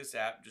you like this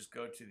app, just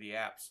go to the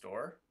App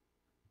Store.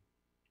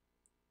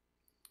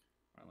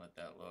 I'll let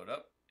that load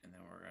up, and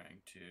then we're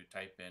going to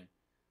type in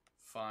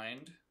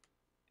Find,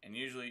 and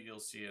usually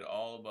you'll see it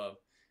all above.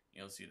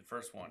 You'll see the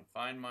first one,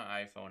 Find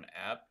My iPhone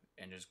app,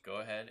 and just go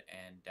ahead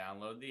and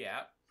download the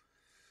app.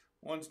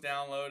 Once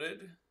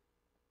downloaded,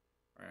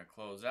 we're going to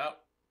close out.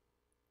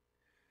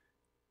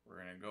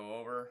 We're going to go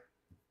over,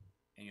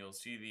 and you'll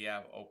see the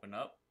app open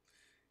up.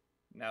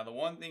 Now the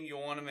one thing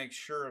you'll want to make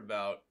sure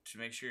about to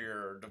make sure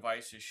your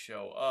devices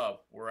show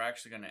up, we're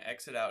actually going to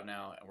exit out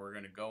now and we're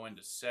going to go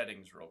into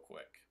settings real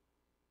quick.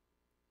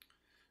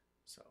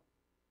 So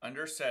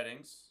under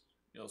settings,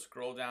 you'll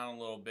scroll down a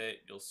little bit,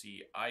 you'll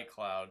see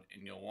iCloud,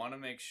 and you'll want to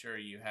make sure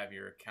you have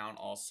your account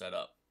all set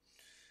up.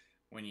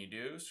 When you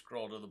do,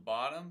 scroll to the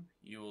bottom,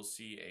 you will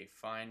see a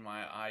Find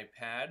My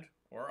iPad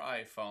or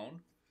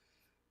iPhone,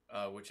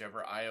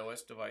 whichever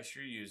iOS device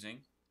you're using,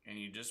 and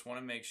you just want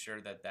to make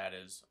sure that that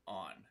is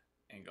on,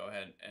 and go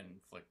ahead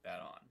and flick that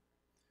on.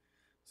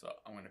 So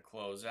I'm going to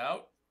close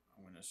out.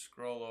 I'm going to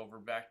scroll over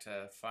back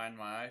to Find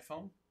My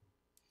iPhone.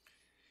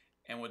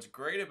 And what's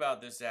great about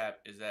this app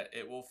is that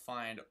it will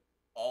find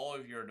all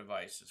of your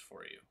devices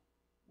for you,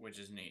 which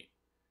is neat.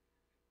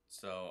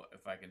 So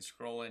if I can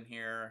scroll in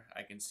here,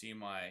 I can see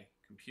my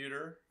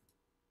computer,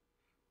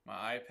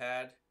 my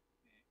iPad,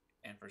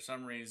 and for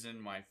some reason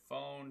my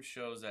phone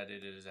shows that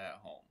it is at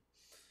home.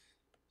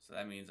 So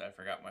that means I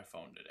forgot my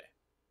phone today.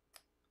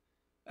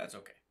 That's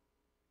okay.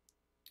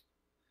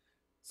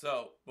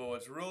 So, but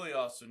what's really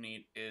also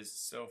neat is,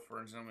 so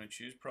for instance, I'm going to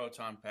choose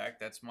Proton Pack.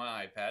 That's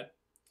my iPad.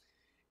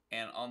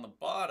 And on the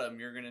bottom,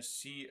 you're going to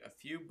see a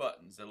few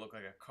buttons that look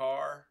like a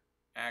car,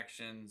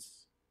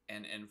 actions,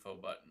 and info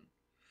button.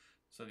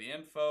 So the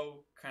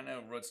info, kind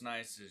of what's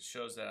nice is it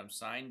shows that I'm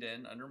signed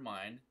in under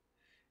mine.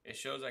 It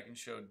shows I can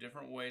show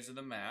different ways of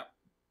the map.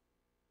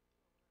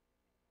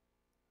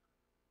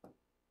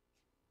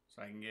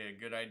 So I can get a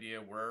good idea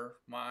where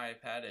my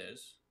iPad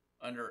is.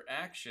 Under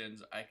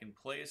actions, I can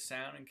play a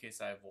sound in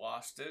case I've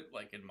lost it,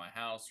 like in my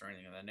house or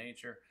anything of that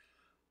nature.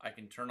 I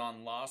can turn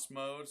on lost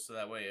mode so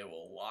that way it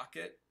will lock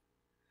it.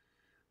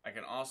 I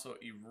can also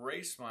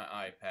erase my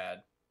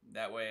iPad.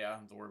 That way I don't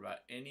have to worry about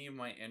any of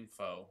my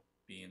info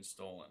being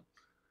stolen.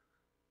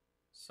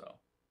 So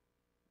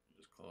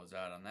just close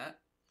out on that.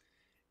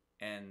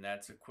 And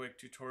that's a quick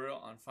tutorial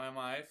on Find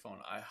My iPhone.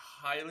 I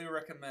highly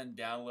recommend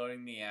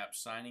downloading the app,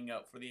 signing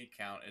up for the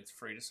account. It's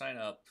free to sign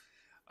up.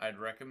 I'd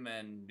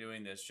recommend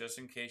doing this just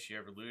in case you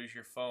ever lose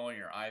your phone,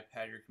 your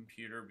iPad, your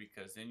computer,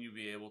 because then you'll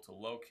be able to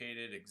locate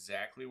it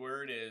exactly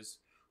where it is,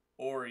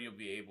 or you'll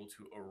be able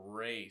to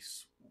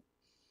erase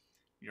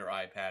your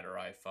iPad or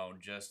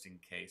iPhone just in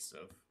case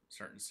of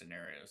certain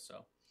scenarios.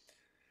 So,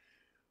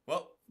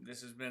 well,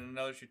 this has been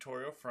another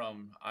tutorial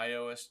from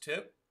iOS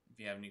Tip. If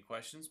you have any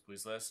questions,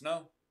 please let us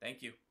know.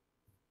 Thank you.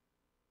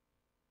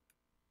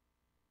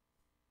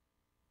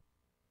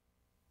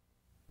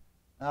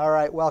 All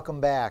right,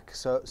 welcome back.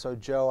 So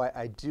Joe,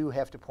 I do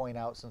have to point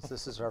out, since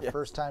this is our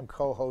first time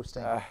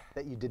co-hosting,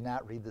 that you did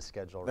not read the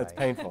schedule That's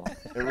right. painful.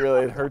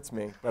 It hurts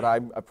me, but I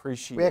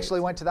appreciate it. We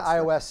actually went to the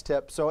iOS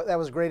tip, so that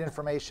was great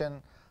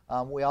information.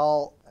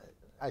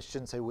 I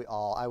shouldn't say we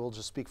all, I will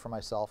just speak for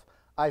myself.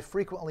 I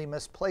frequently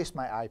misplace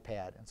my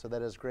iPad, and so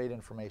that is great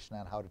information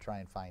on how to try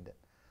and find it.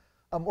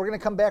 We're going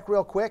to come back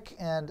real quick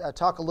and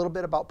talk a little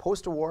bit about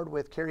Post Award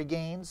with Carrie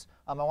Gaines.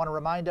 I want to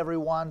remind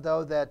everyone,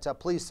 though, that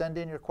please send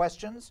in your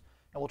questions,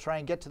 and we'll try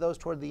and get to those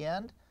toward the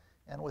end.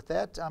 And with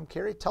that,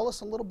 Carrie, tell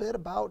us a little bit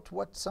about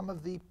what some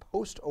of the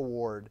Post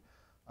Award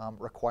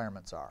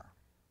requirements are.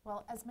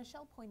 Well, as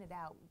Michelle pointed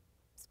out,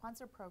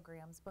 sponsor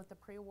programs, both the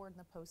pre-award and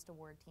the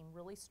post-award team,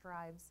 really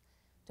strives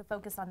to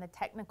focus on the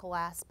technical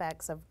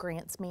aspects of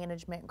grants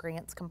management,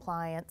 grants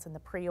compliance, and the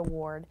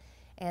pre-award.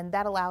 And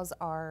that allows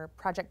our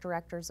project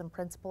directors and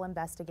principal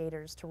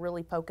investigators to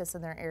really focus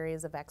in their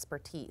areas of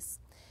expertise.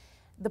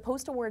 The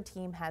post-award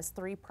team has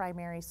 3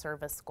 primary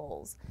service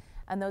goals,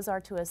 and those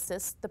are to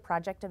assist the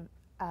project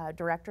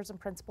directors and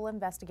principal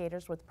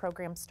investigators with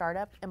program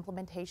startup,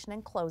 implementation,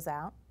 and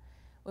closeout.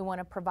 We want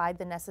to provide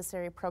the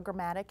necessary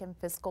programmatic and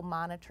fiscal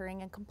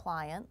monitoring and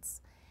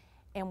compliance.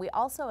 And we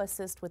also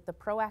assist with the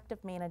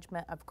proactive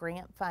management of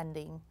grant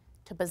funding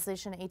to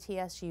position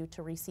ATSU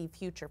to receive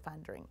future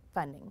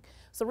funding.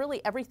 So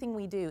really everything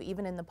we do,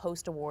 even in the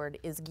post-award,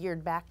 is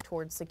geared back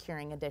towards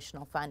securing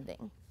additional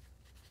funding.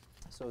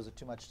 So is it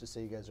too much to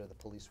say you guys are the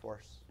police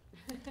force?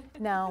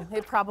 No,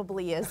 it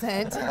probably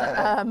isn't.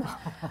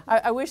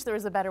 I wish there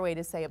was a better way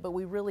to say it, but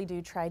we really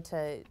do try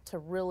to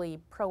really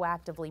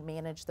proactively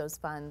manage those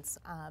funds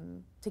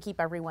to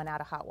keep everyone out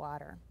of hot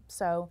water.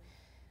 So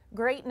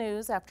great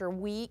news, after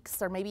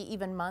weeks or maybe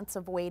even months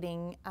of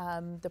waiting,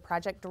 the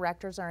project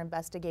directors or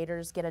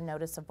investigators get a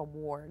notice of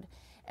award.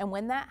 And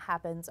when that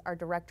happens, our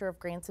Director of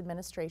Grants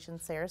Administration,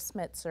 Sarah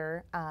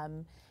Smitzer,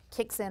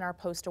 kicks in our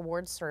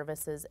post-award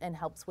services and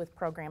helps with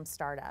program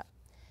startup.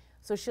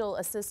 So she'll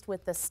assist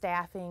with the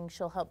staffing,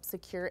 she'll help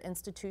secure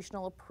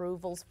institutional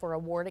approvals for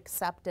award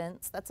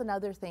acceptance. That's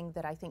another thing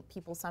that I think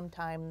people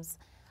sometimes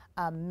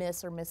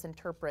miss or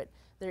misinterpret.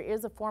 There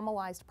is a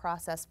formalized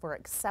process for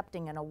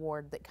accepting an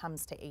award that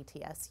comes to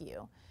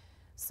ATSU.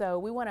 So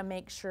we want to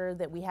make sure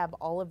that we have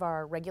all of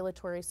our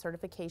regulatory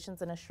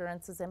certifications and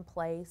assurances in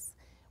place.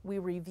 We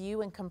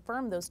review and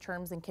confirm those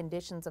terms and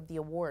conditions of the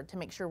award to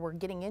make sure we're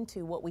getting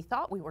into what we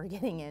thought we were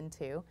getting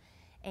into.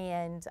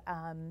 And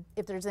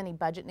if there's any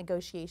budget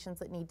negotiations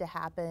that need to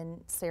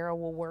happen, Sarah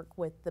will work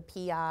with the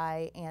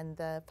PI and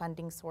the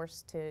funding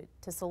source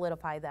to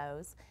solidify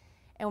those.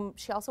 And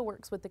she also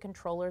works with the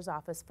Controller's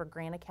Office for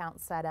grant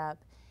account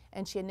setup,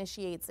 and she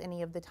initiates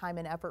any of the time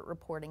and effort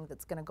reporting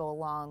that's going to go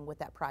along with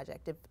that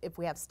project if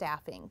we have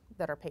staffing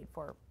that are paid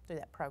for through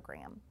that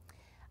program.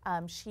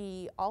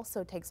 She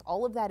also takes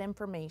all of that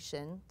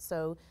information.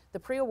 So the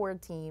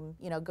pre-award team,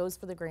 goes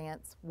for the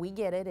grants. We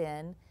get it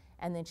in,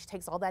 and then she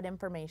takes all that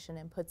information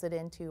and puts it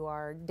into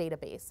our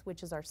database,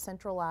 which is our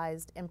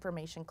centralized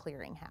information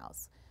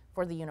clearinghouse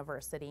for the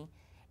university.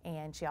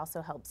 And she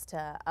also helps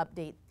to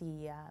update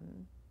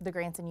the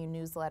Grants and You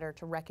newsletter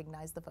to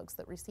recognize the folks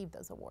that receive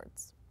those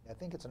awards. I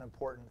think it's an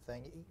important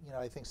thing.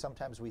 I think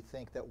sometimes we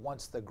think that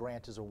once the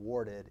grant is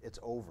awarded, it's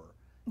over.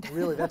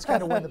 Really, that's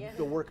kind of when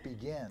the work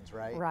begins,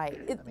 right? Right.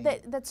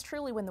 That's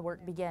truly when the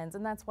work begins,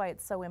 and that's why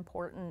it's so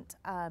important,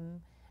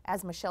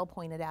 as Michelle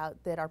pointed out,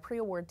 that our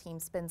pre-award team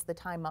spends the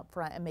time up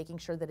front and making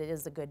sure that it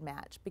is a good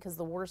match, because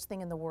the worst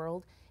thing in the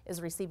world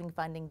is receiving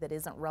funding that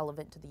isn't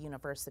relevant to the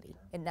university.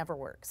 It never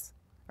works.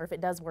 Or if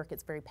it does work,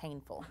 it's very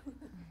painful.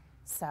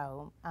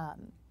 So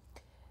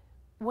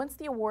once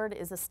the award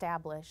is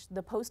established,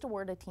 the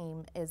post-award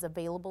team is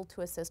available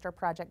to assist our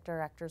project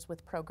directors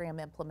with program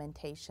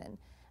implementation.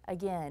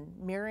 Again,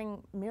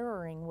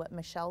 mirroring what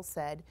Michelle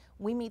said,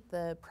 we meet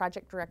the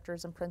project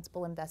directors and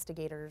principal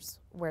investigators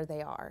where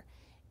they are.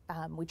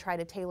 We try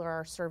to tailor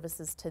our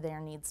services to their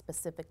needs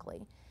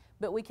specifically.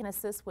 But we can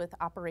assist with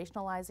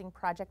operationalizing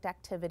project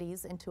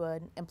activities into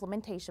an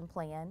implementation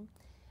plan.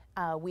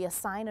 We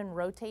assign and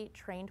rotate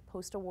trained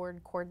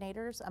post-award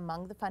coordinators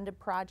among the funded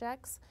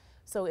projects.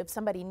 So if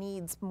somebody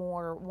needs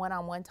more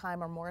one-on-one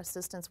time or more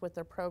assistance with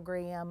their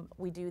program,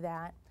 we do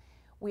that.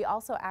 We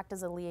also act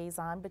as a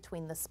liaison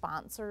between the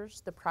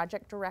sponsors, the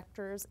project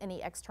directors,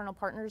 any external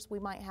partners we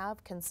might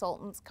have,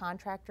 consultants,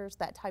 contractors,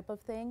 that type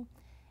of thing,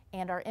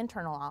 and our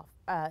internal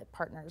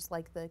partners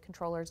like the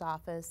controller's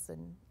office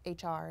and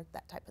HR,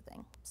 that type of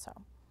thing. So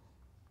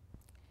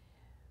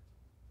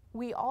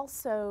we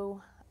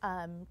also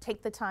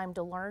take the time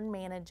to learn,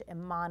 manage,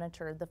 and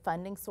monitor the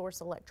funding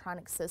source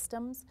electronic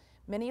systems.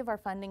 Many of our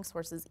funding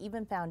sources,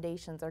 even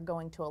foundations, are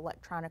going to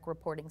electronic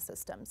reporting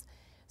systems.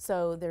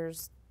 So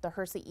there's the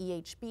HRSA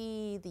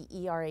EHB, the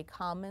ERA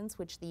Commons,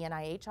 which the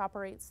NIH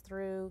operates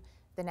through,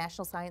 the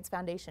National Science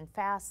Foundation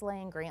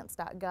FastLane,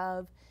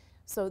 grants.gov.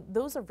 So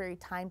those are very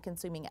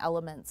time-consuming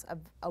elements of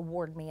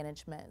award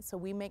management. So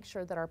we make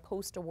sure that our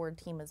post-award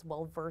team is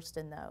well-versed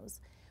in those.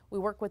 We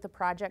work with the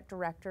project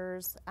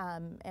directors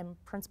and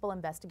principal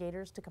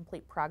investigators to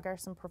complete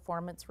progress and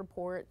performance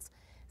reports.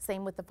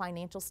 Same with the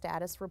financial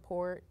status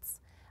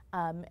reports.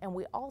 And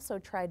we also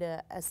try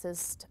to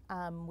assist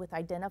with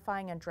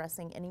identifying and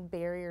addressing any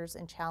barriers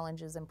and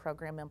challenges in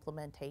program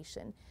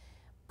implementation.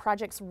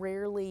 Projects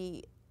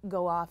rarely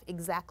go off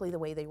exactly the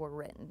way they were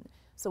written.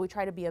 So we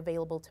try to be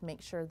available to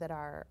make sure that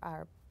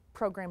our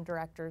program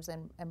directors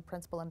and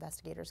principal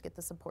investigators get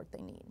the support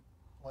they need.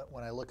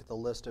 When I look at the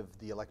list of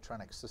the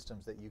electronic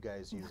systems that you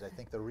guys use, I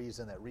think the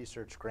reason that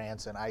research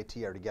grants and IT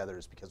are together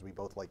is because we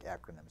both like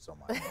acronyms so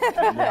much.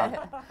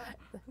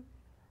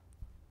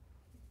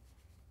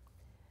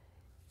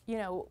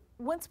 Yeah.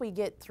 Once we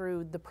get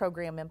through the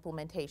program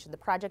implementation, the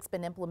project's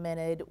been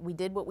implemented, we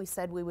did what we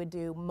said we would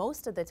do.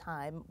 Most of the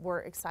time, we're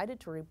excited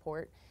to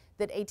report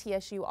that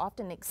ATSU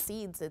often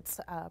exceeds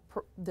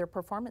their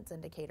performance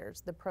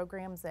indicators. The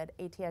programs at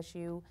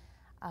ATSU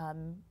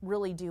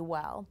really do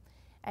well.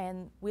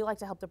 And we like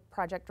to help the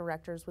project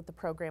directors with the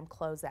program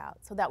closeout.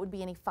 So that would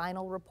be any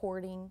final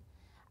reporting,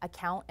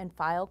 account and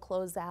file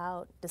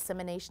closeout,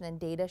 dissemination and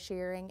data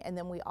sharing, and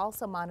then we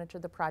also monitor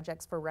the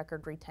projects for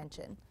record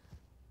retention.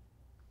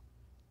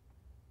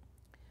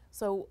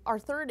 So our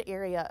third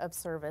area of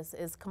service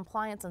is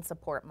compliance and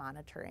support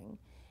monitoring.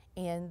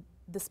 And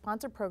the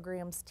sponsor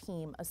programs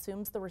team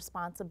assumes the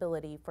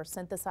responsibility for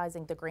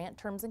synthesizing the grant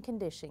terms and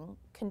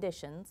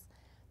conditions,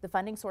 the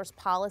funding source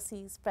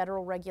policies,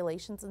 federal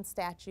regulations and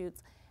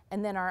statutes,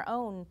 and then our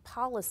own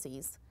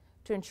policies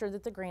to ensure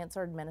that the grants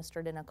are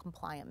administered in a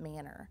compliant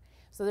manner.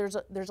 So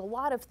there's a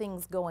lot of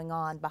things going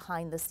on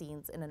behind the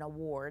scenes in an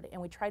award,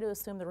 and we try to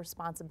assume the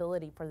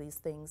responsibility for these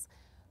things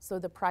so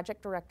the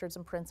project directors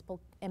and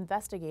principal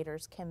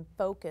investigators can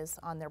focus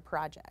on their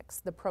projects,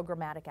 the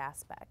programmatic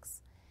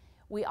aspects.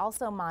 We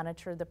also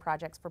monitor the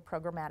projects for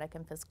programmatic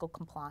and fiscal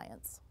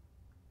compliance.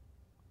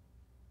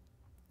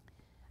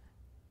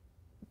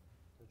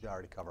 Did you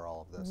already cover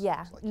all of this?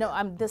 Yeah, Like no,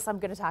 I'm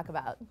going to talk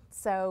about.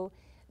 So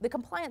the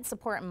compliance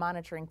support and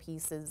monitoring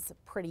piece is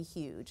pretty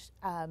huge.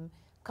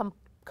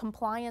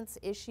 Compliance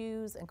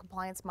issues and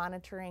compliance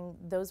monitoring,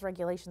 those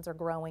regulations are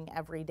growing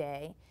every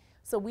day.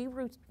 So we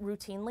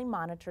routinely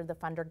monitor the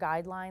funder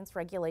guidelines,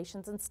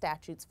 regulations, and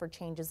statutes for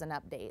changes and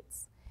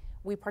updates.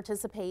 We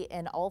participate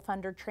in all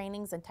funder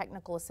trainings and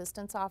technical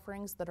assistance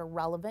offerings that are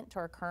relevant to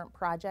our current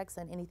projects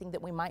and anything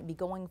that we might be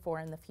going for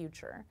in the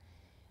future.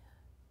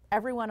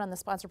 Everyone on the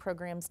sponsor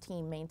programs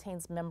team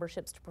maintains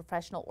memberships to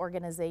professional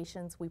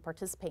organizations. We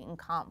participate in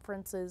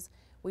conferences.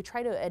 We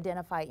try to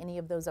identify any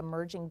of those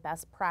emerging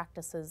best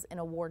practices in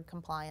award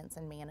compliance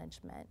and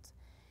management.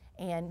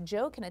 And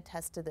Joe can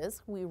attest to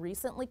this. We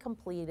recently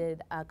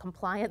completed a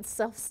compliance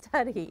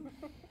self-study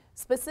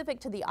specific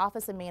to the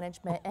Office of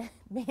Management and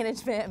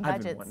I've been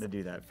Budgets. wanting to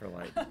do that for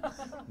like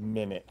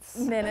minutes.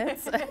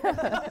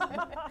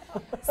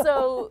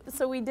 So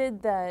we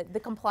did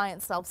the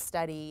compliance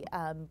self-study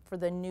for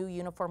the new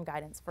uniform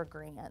guidance for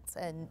grants,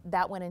 and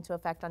that went into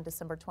effect on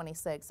December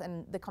 26th.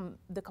 And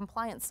the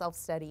compliance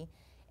self-study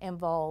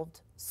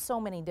involved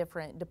so many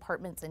different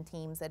departments and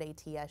teams at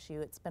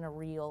ATSU. It's been a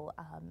real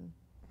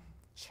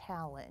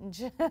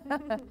challenge.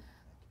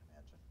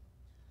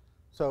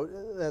 So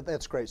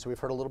that's great. So we've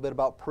heard a little bit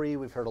about pre,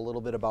 we've heard a little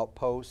bit about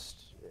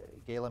post.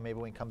 Gayla, maybe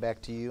we can come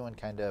back to you and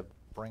kind of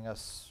bring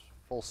us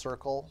full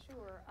circle.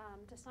 Sure.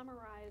 To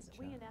summarize,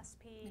 we in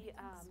SP,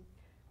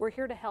 we're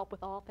here to help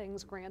with all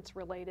things grants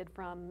related,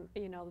 from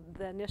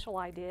the initial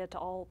idea to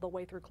all the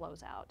way through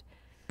closeout.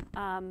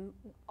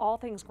 All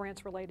things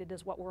grants related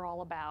is what we're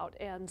all about,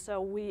 and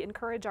so we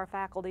encourage our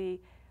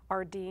faculty,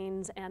 our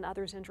deans, and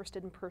others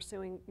interested in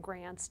pursuing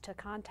grants to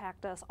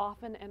contact us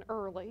often and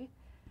early,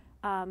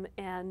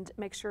 and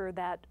make sure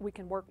that we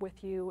can work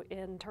with you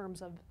in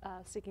terms of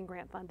seeking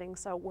grant funding.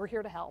 So we're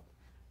here to help,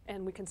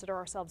 and we consider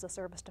ourselves a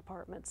service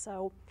department.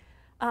 So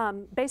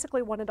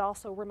basically wanted to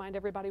also remind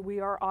everybody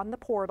we are on the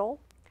portal.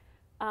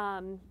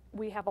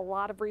 We have a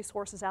lot of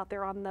resources out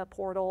there on the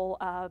portal,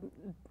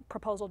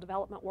 proposal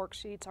development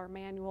worksheets, our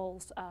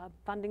manuals,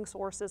 funding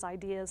sources,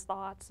 ideas,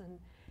 thoughts,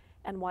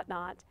 and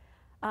whatnot.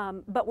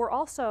 But we're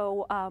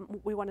also,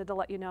 we wanted to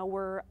let you know,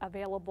 we're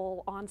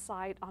available on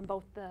site on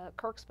both the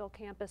Kirksville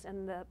campus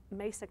and the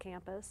Mesa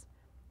campus.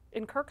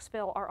 In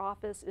Kirksville, our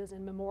office is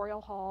in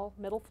Memorial Hall,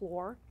 middle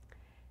floor.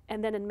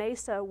 And then in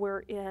Mesa,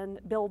 we're in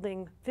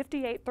building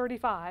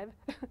 5835,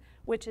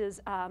 which is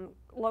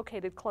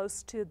located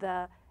close to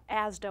the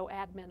ASDO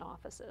admin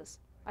offices.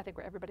 I think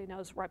where everybody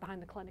knows, right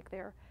behind the clinic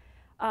there,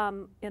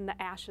 in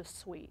the Ashes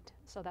Suite.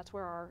 So that's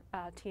where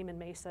our team in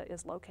Mesa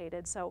is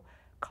located. So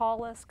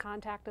call us,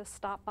 contact us,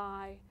 stop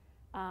by.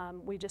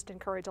 We just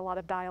encourage a lot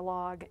of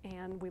dialogue,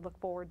 and we look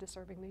forward to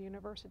serving the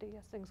university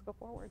as things go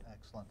forward.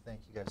 Excellent.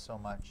 Thank you guys so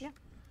much. Yeah.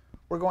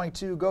 We're going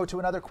to go to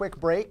another quick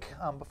break.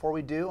 Before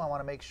we do, I want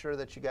to make sure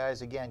that you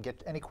guys, again,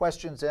 get any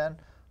questions in.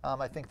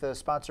 I think the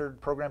sponsored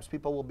programs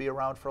people will be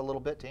around for a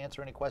little bit to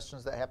answer any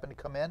questions that happen to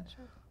come in.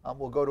 Sure.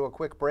 We'll go to a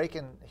quick break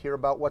and hear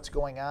about what's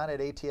going on at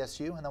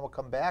ATSU, and then we'll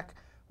come back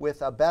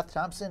with Beth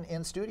Thompson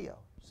in studio.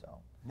 So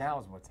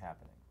Now is what's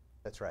happening.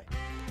 that's right.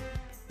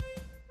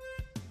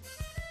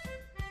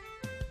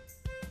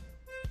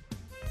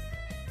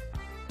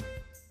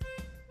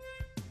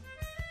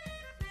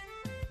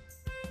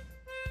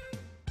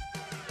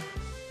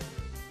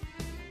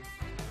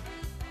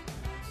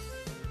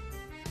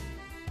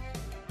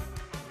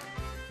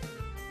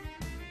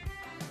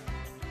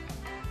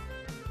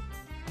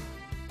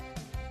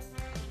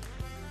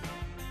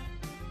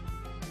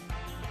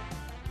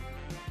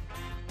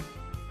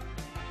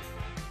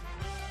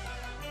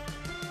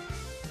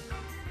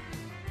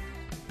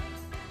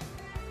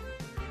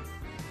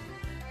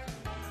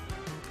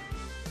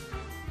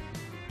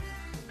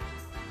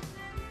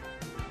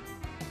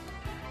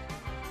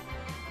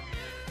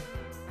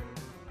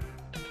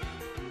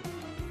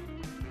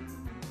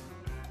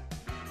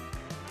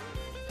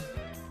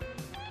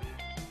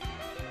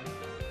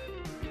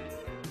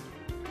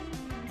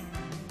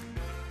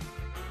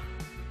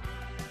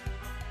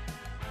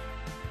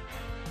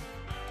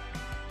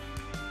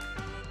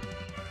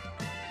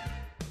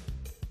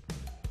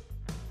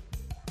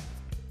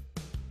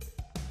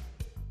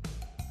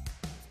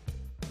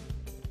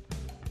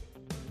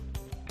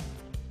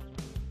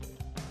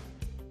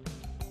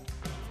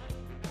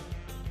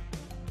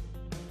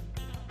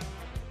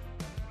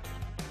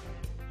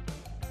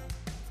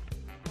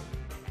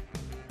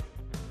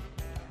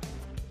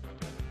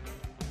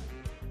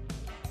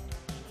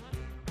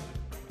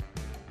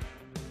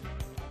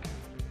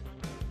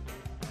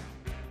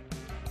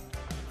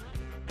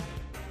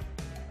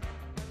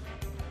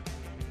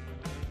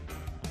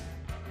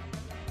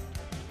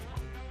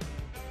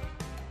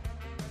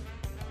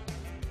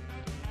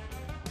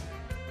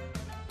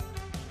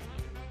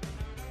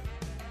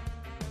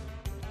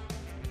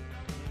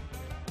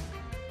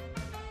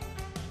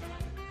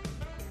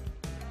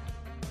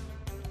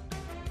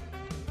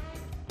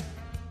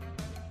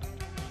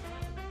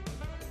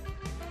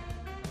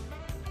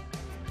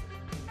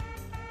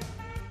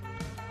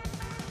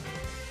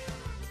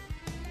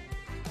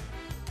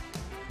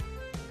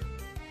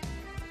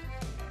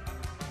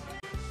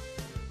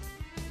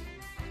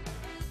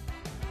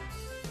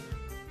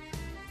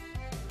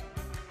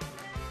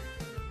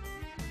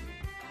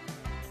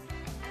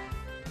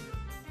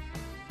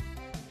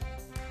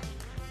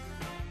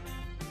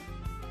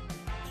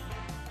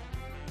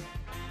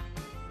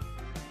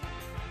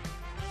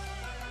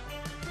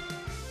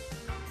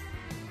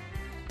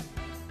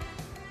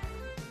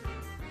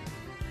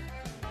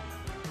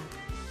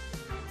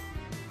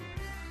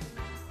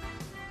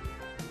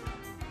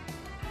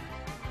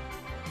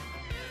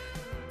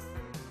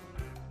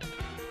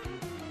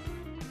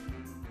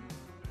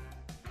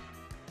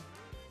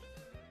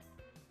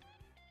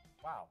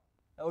 Wow,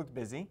 that looked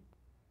busy.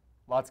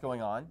 Lots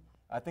going on.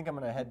 I think I'm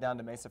going to head down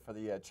to Mesa for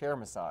the chair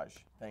massage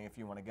thing if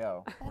you want to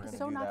go. We're going to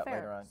so do not that fair.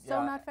 later on.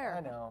 So not fair.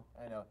 I know.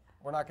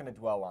 We're not going to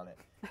dwell on it.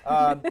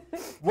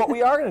 What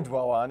we are going to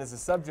dwell on is a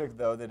subject,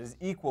 though, that is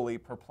equally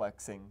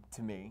perplexing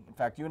to me. In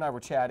fact, you and I were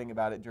chatting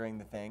about it during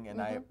the thing,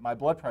 and my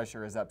blood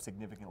pressure is up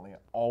significantly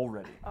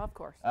already. Of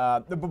course.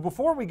 But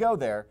before we go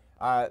there,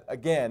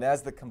 again,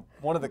 as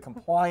one of the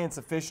compliance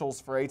officials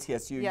for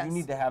ATSU, Yes. you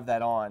need to have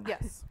that on.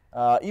 Yes.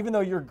 Even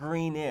though you're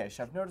greenish,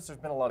 I've noticed there's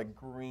been a lot of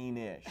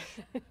greenish.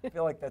 I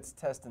feel like that's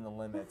testing the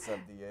limits of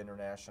the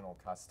international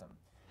custom.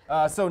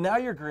 So now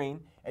you're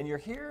green, and you're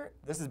here.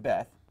 This is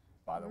Beth,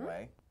 by the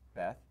way,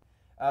 Beth.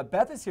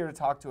 Beth is here to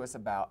talk to us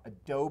about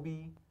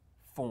Adobe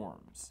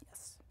Forms.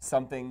 Yes.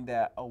 Something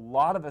that a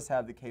lot of us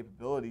have the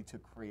capability to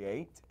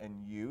create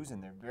and use,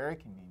 and they're very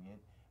convenient,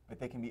 but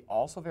they can be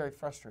also very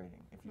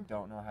frustrating if you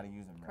don't know how to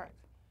use them right.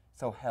 Correct.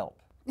 So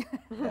help.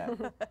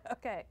 Beth.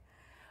 Okay.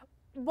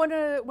 When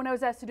I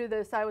was asked to do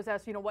this, I was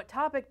asked, what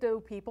topic do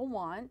people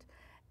want?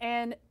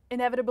 And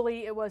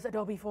inevitably it was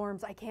Adobe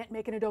Forms. I can't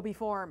make an Adobe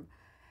form.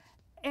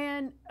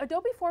 And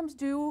Adobe Forms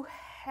do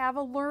have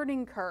a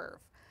learning curve.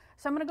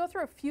 So I'm going to go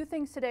through a few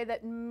things today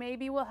that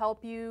maybe will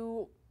help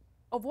you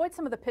avoid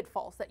some of the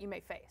pitfalls that you may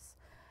face.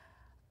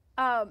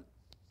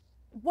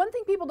 One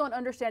thing people don't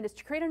understand is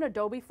to create an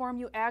Adobe form,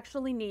 you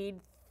actually need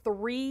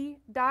 3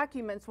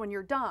 documents when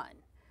you're done.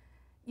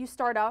 You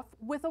start off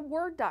with a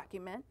Word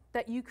document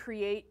that you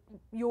create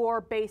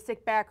your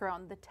basic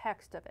background, the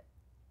text of it.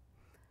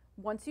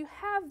 Once you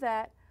have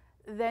that,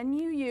 then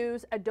you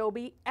use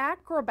Adobe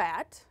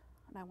Acrobat,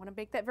 and I want to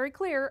make that very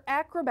clear,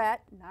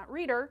 Acrobat, not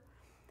Reader,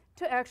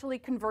 to actually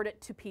convert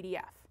it to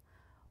PDF.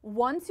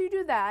 Once you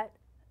do that,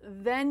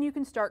 then you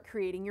can start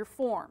creating your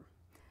form.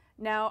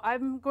 Now,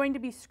 I'm going to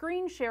be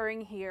screen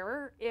sharing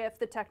here if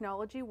the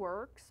technology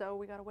works, so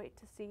we got to wait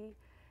to see.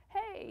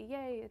 Hey,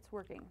 yay, it's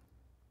working.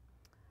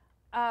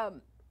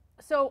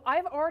 So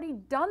I've already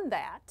done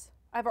that.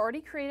 I've already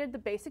created the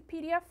basic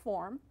PDF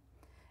form,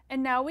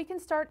 and now we can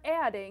start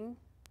adding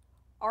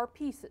our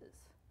pieces.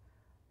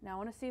 Now I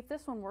want to see if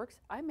this one works.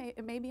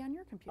 It may be on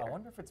your computer. I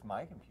wonder if it's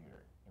my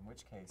computer, in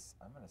which case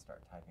I'm going to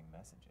start typing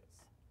messages.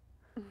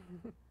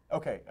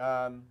 Okay,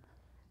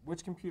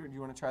 which computer? Do you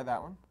want to try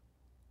that one?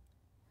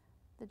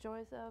 The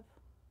joys of...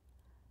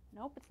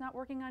 Nope, it's not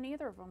working on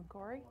either of them,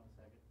 Corey.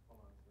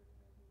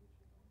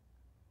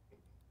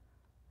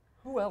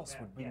 Who else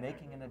would be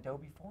making an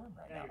Adobe form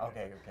right now?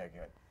 Okay,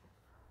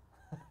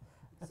 good.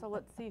 So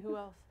let's see who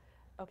else.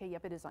 Okay,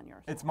 yep, it is on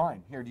yours. It's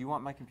mine. Here, do you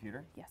want my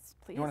computer? Yes,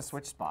 please. You want to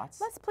switch spots?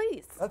 Let's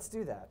please. Let's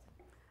do that.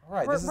 All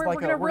right, We're- this is we're like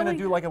gonna we're going to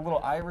really- do like a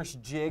little Irish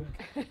jig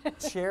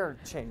chair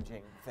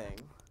changing thing.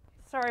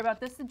 Sorry about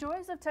this. The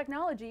joys of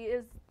technology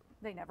is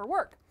they never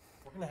work.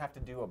 We're going to have to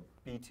do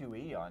a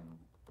B2E on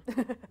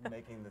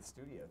making the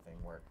studio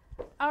thing work.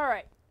 All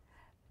right,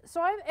 so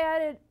I've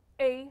added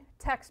a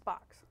text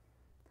box.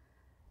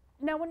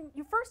 Now, when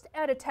you first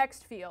add a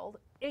text field,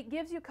 it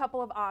gives you a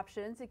couple of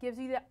options. It gives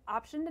you the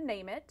option to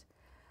name it.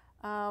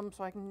 So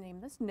I can name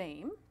this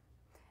name.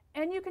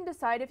 And you can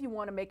decide if you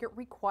want to make it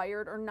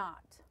required or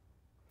not.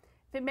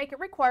 If you make it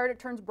required, it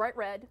turns bright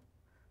red.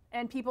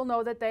 And people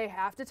know that they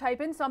have to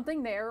type in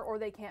something there or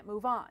they can't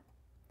move on.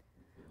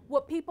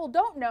 What people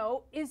don't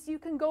know is you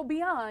can go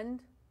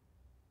beyond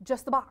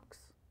just the box.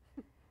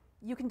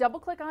 You can double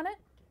click on it,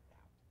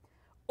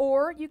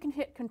 or you can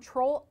hit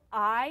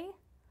Control-I.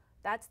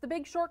 That's the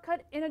big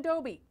shortcut in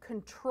Adobe,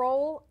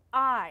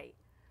 Control-I.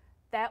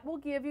 That will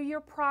give you your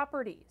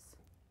properties.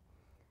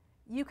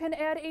 You can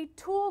add a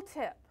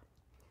tooltip.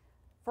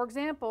 For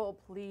example,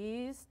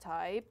 please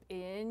type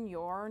in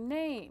your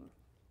name.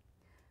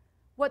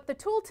 What the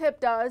tooltip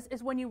does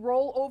is when you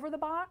roll over the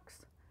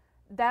box,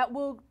 that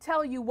will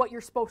tell you what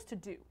you're supposed to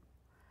do.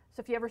 So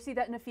if you ever see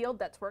that in a field,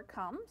 that's where it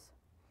comes.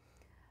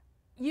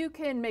 You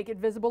can make it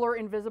visible or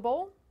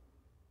invisible.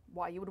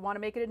 Why you would want to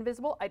make it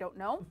invisible, I don't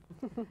know.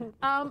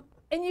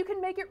 And you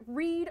can make it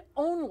read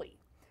only.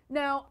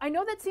 Now, I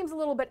know that seems a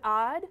little bit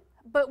odd,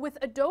 but with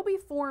Adobe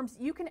Forms,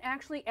 you can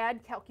actually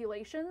add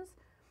calculations.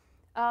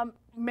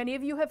 Many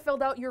of you have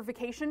filled out your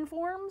vacation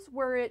forms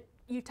where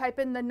you type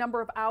in the number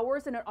of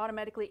hours and it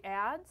automatically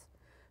adds.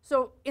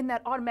 So in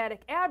that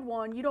automatic add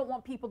one, you don't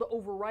want people to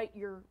overwrite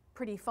your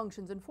pretty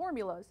functions and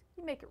formulas.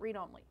 You make it read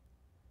only.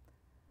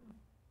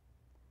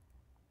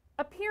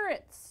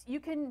 Appearance, you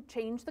can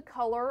change the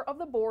color of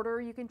the border,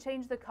 you can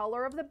change the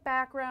color of the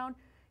background,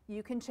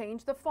 you can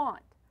change the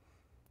font.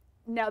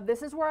 Now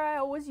this is where I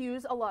always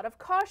use a lot of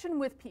caution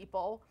with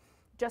people.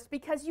 Just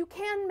because you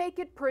can make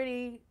it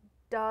pretty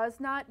does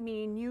not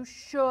mean you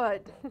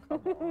should.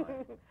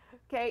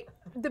 Okay,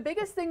 the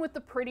biggest thing with the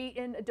pretty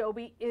in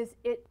Adobe is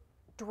it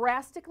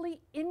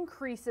drastically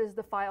increases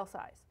the file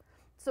size.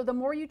 So the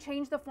more you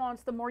change the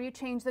fonts, the more you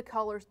change the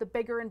colors, the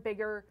bigger and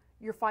bigger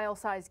your file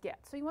size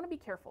gets. So you want to be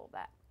careful of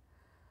that.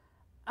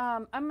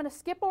 I'm going to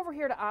skip over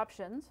here to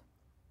options.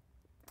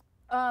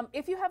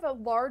 If you have a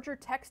larger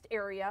text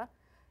area,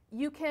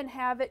 you can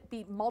have it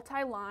be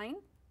multi-line,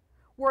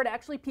 where it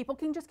actually people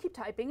can just keep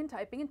typing and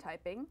typing and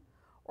typing,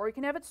 or you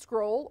can have it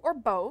scroll, or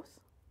both.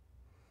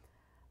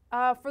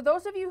 For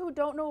those of you who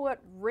don't know what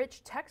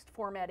rich text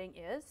formatting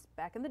is,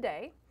 back in the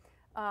day,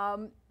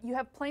 you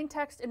have plain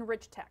text and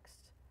rich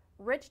text.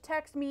 Rich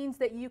text means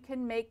that you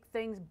can make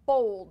things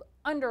bold,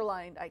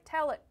 underlined,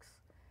 italics.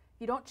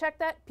 If you don't check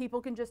that,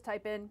 people can just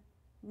type in,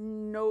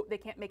 no, they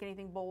can't make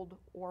anything bold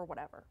or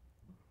whatever.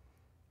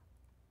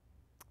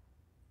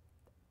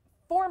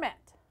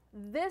 Format.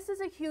 This is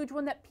a huge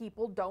one that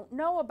people don't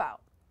know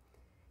about.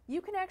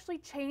 You can actually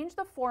change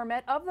the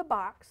format of the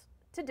box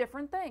to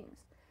different things.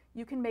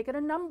 You can make it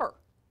a number.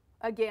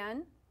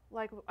 Again,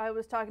 like I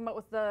was talking about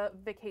with the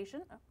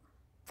vacation. Oh,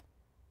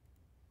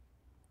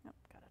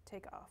 gotta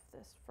take off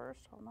this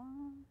first, hold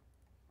on.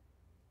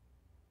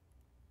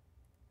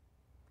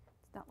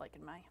 It's not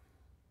liking my,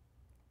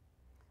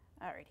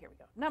 all right, here we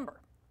go. Number.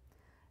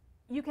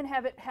 You can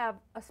have it have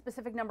a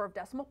specific number of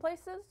decimal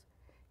places.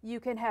 You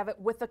can have it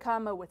with a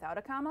comma, without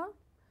a comma.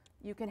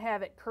 You can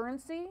have it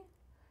currency.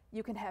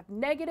 You can have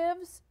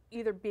negatives,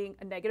 either being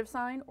a negative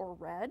sign or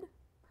red.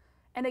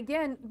 And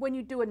again, when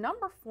you do a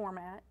number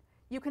format,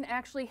 you can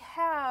actually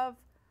have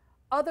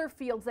other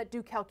fields that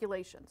do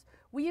calculations.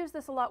 We use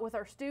this a lot with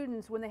our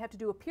students when they have to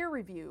do a peer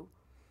review,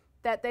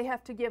 that they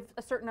have to give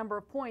a certain number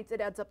of points,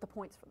 it adds up the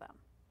points for them.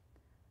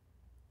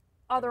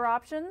 Other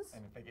options.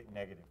 And if they get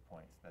negative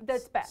points,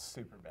 that's bad.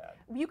 Super bad.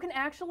 You can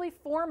actually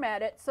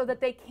format it so that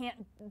they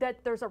can't,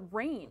 that there's a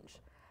range.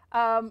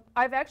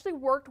 I've actually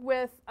worked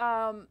with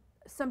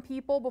some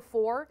people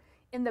before.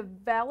 In the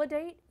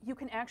validate, you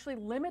can actually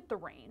limit the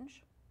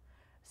range.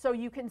 So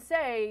you can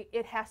say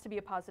it has to be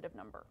a positive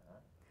number.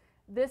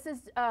 This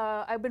is,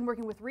 I've been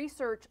working with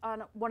research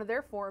on one of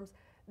their forms.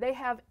 They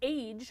have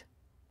age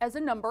as a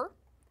number,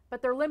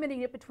 but they're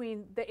limiting it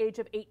between the age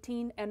of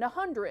 18 and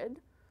 100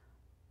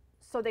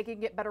 so they can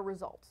get better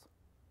results.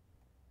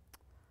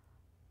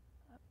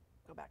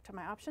 Go back to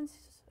my options,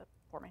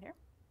 format here.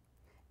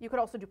 You could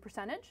also do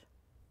percentage,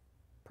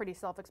 pretty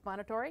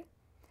self-explanatory.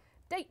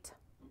 Date.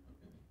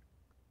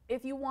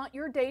 If you want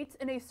your dates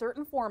in a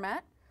certain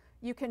format,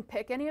 you can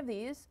pick any of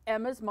these.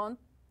 M is month,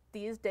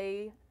 D is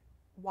day,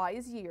 Y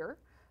is year.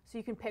 So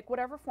you can pick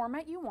whatever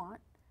format you want.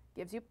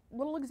 Gives you a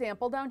little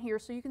example down here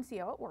so you can see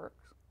how it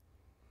works.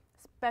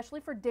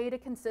 Especially for data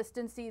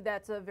consistency,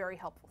 that's a very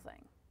helpful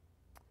thing.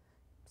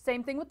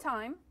 Same thing with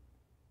time,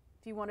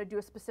 if you want to do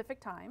a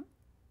specific time.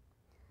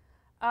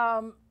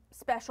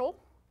 Special.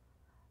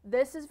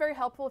 This is very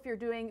helpful if you're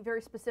doing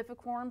very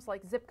specific forms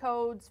like zip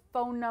codes,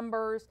 phone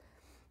numbers.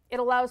 It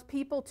allows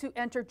people to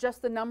enter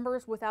just the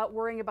numbers without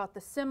worrying about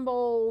the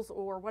symbols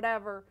or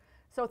whatever.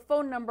 So with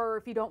phone number,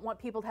 if you don't want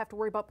people to have to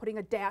worry about putting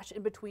a dash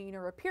in between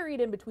or a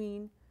period in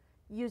between,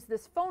 use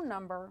this phone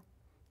number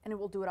and it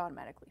will do it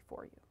automatically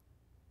for you.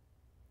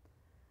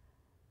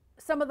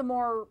 Some of the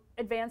more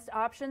advanced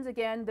options,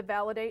 again, the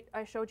validate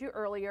I showed you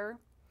earlier,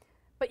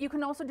 but you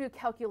can also do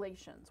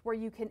calculations where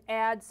you can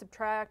add,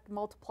 subtract,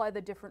 multiply the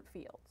different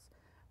fields.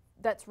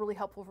 That's really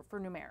helpful for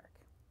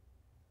numeric.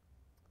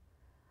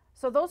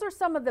 So those are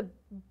some of the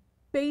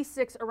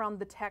basics around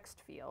the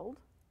text field.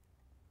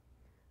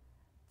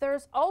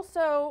 There's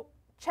also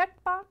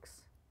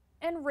checkbox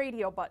and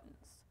radio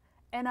buttons.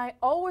 And I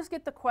always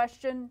get the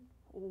question,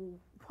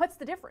 what's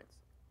the difference?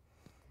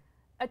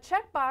 A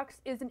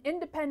checkbox is an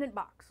independent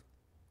box.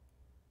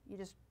 You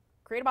just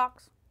create a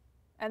box,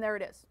 and there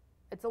it is.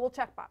 It's a little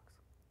checkbox.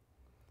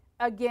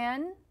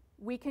 Again,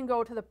 we can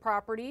go to the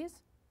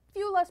properties,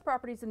 few less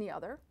properties than the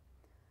other.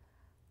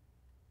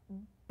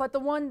 But the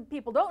one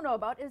people don't know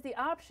about is the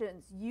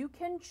options. You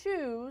can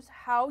choose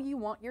how you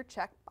want your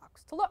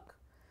checkbox to look.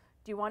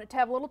 Do you want it to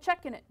have a little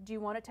check in it? Do you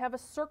want it to have a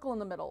circle in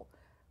the middle?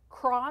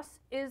 Cross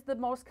is the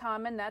most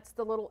common. That's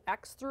the little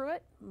X through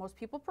it. Most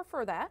people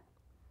prefer that.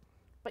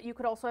 But you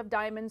could also have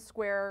diamond,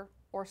 square,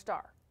 or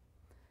star.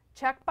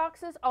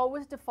 Checkboxes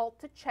always default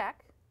to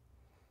check.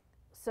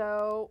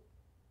 So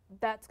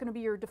that's going to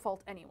be your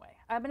default anyway.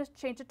 I'm going to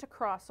change it to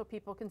cross so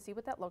people can see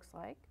what that looks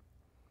like.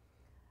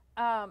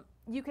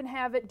 You can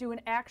have it do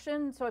an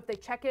action, so if they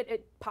check it,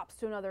 it pops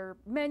to another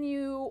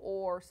menu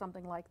or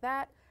something like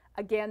that.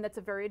 Again, that's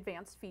a very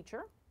advanced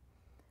feature.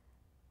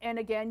 And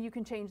again, you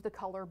can change the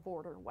color,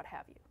 border, what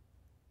have you.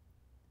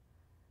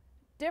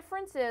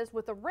 Difference is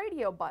with a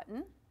radio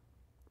button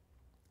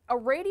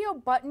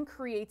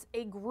creates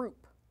a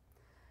group.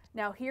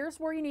 Now here's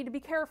where you need to be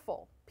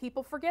careful.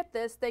 People forget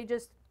this, they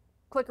just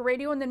click a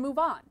radio and then move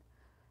on.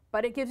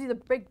 But it gives you the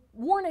big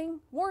warning,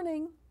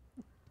 warning.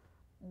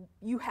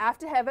 You have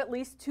to have at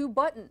least 2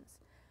 buttons.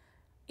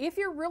 If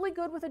you're really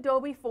good with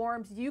Adobe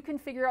Forms, you can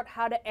figure out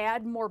how to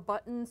add more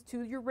buttons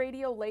to your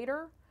radio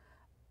later.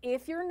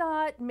 If you're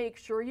not, make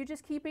sure you're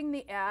just keeping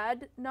the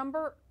add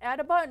number, add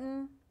a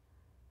button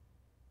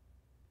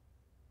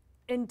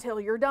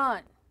until you're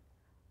done.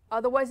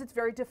 Otherwise, it's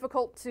very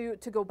difficult to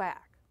go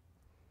back.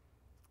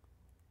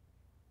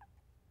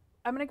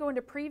 I'm going to go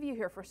into preview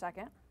here for a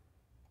second.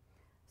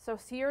 So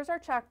here's our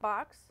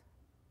checkbox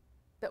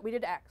that we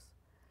did X.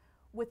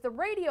 With the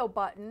radio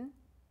button,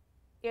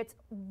 it's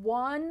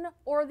one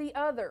or the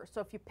other.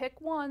 So if you pick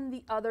one,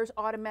 the others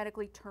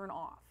automatically turn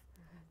off.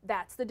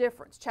 That's the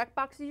difference.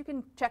 Checkboxes, you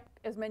can check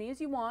as many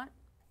as you want,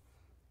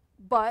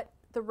 but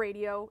the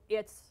radio,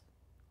 it's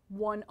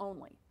one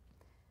only.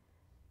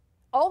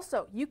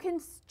 Also, you can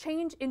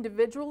change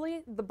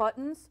individually the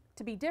buttons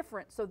to be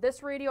different. So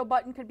this radio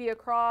button could be a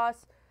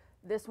cross,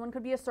 this one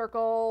could be a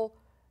circle,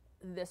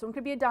 this one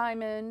could be a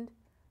diamond.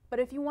 But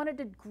if you wanted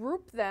to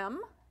group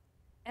them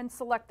and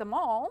select them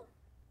all,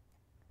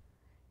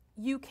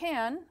 you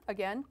can,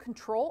 again,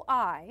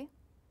 Control-I,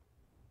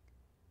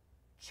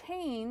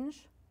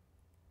 change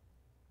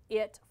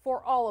it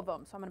for all of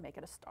them. So I'm going to make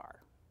it a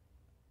star.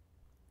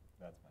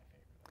 That's my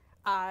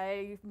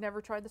favorite. I've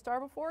never tried the star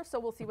before, so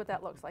we'll see what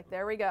that looks like.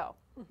 There we go.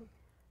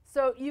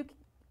 So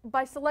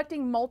by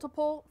selecting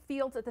multiple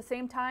fields at the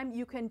same time,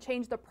 you can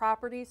change the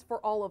properties for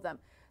all of them.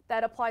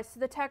 That applies to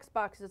the text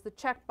boxes, the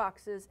check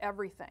boxes,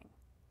 everything.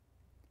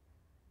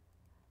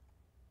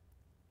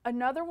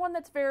 Another one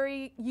that's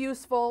very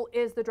useful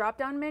is the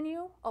drop-down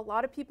menu. A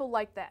lot of people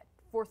like that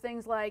for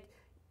things like,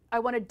 I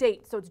want a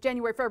date, so it's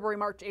January, February,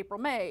 March, April,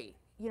 May.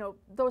 You know,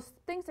 those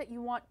things that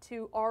you want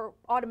to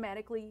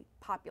automatically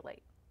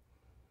populate.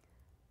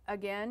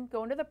 Again,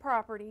 go into the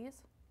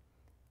properties.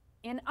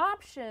 In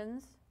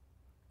options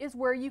is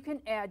where you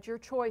can add your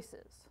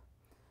choices.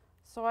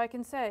 So I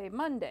can say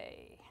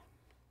Monday,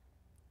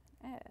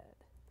 add.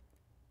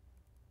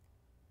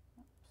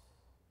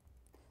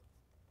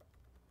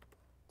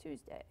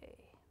 Tuesday,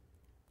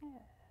 add.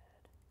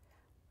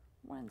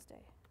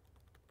 Wednesday.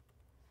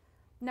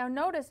 Now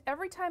notice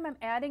every time I'm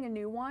adding a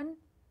new one,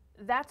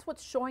 that's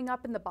what's showing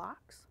up in the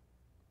box.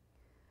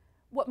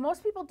 What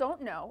most people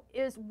don't know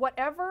is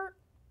whatever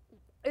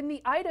in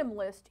the item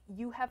list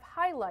you have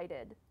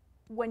highlighted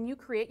when you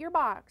create your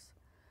box,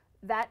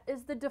 that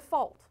is the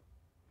default.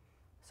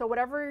 So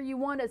whatever you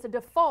want as a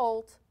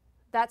default,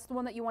 that's the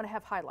one that you want to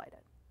have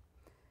highlighted.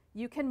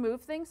 You can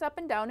move things up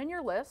and down in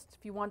your list.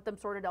 If you want them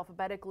sorted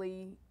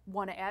alphabetically,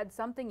 want to add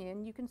something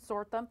in, you can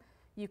sort them.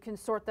 You can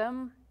sort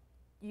them.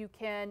 You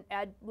can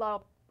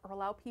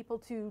allow people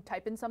to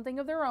type in something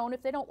of their own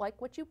if they don't like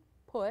what you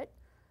put.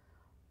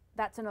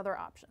 That's another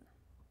option.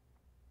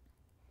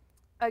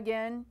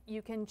 Again,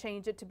 you can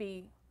change it to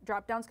be,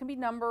 drop-downs can be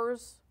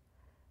numbers.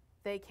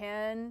 They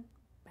can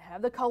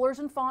have the colors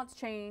and fonts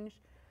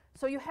changed.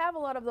 So you have a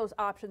lot of those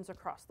options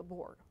across the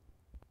board.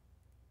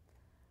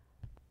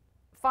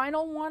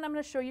 Final one I'm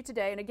going to show you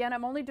today, and again,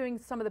 I'm only doing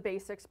some of the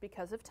basics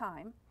because of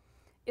time,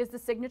 is the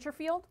signature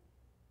field.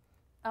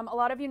 A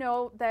lot of you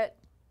know that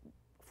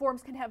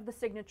forms can have the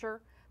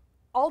signature.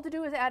 All to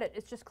do is add it.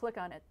 It's just click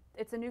on it.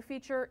 It's a new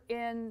feature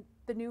in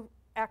the new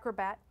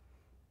Acrobat.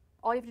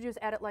 All you have to do is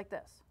add it like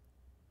this.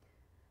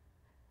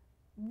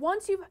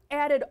 Once you've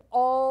added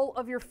all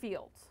of your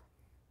fields,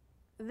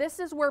 this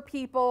is where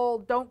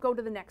people don't go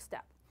to the next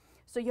step.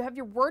 So you have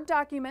your Word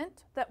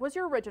document that was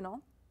your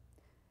original.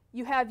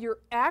 You have your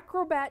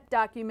Acrobat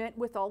document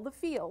with all the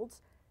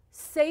fields.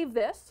 Save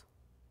this.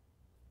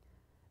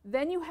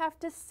 Then you have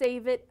to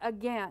save it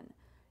again.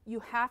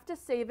 You have to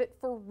save it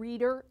for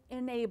Reader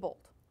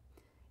enabled.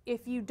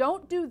 If you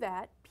don't do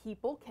that,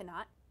 people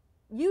cannot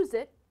use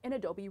it in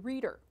Adobe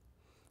Reader.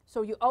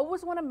 So you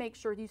always want to make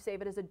sure you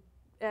save it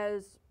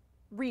as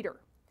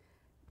Reader.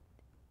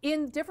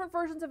 In different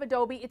versions of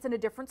Adobe, it's in a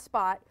different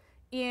spot.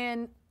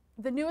 In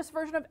the newest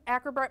version of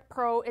Acrobat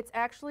Pro, it's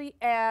actually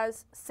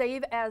as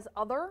Save as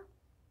Other.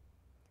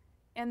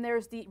 And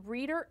there's the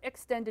Reader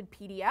Extended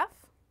PDF.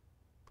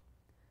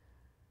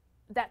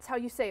 That's how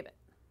you save it.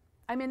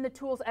 I'm in the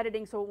Tools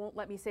editing, so it won't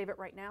let me save it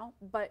right now,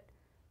 but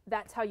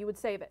that's how you would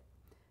save it.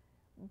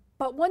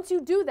 But once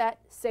you do that,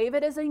 save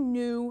it as a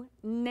new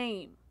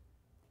name.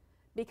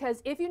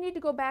 Because if you need to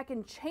go back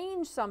and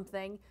change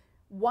something,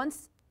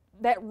 once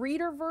that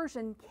Reader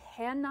version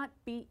cannot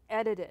be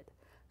edited.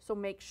 So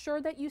make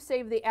sure that you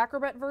save the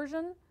Acrobat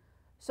version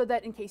so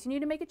that in case you need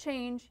to make a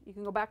change, you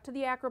can go back to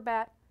the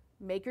Acrobat,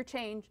 make your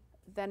change,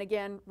 then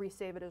again,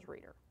 resave it as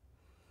Reader.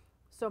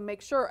 So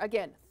make sure,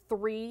 again,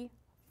 3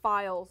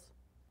 files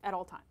at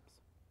all times.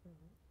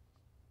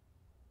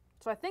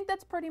 So I think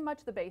that's pretty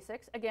much the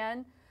basics.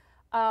 Again,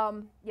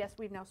 yes,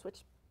 we've now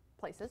switched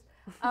places.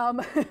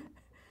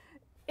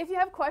 If you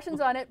have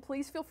questions on it,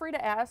 please feel free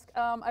to ask.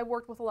 I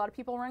worked with a lot of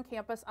people around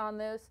campus on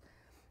this.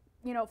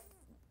 You know,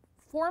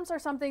 forms are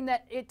something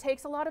that it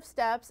takes a lot of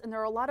steps and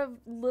there are a lot of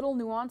little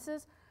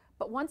nuances,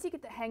 but once you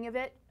get the hang of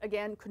it,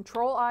 again,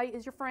 Control-I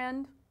is your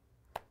friend.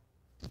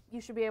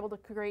 You should be able to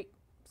create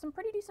some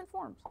pretty decent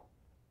forms.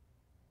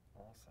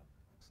 Awesome.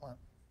 Excellent.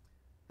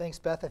 Thanks,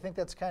 Beth. I think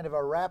that's kind of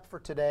a wrap for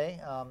today.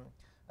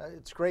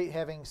 It's great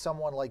having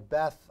someone like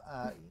Beth,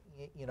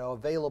 you know,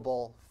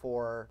 available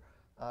for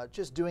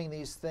just doing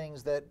these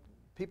things that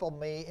people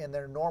may, in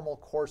their normal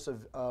course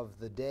of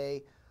the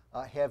day,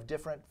 have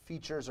different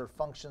features or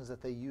functions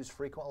that they use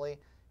frequently,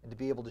 and to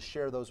be able to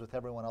share those with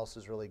everyone else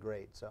is really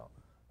great. So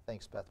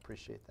thanks, Beth.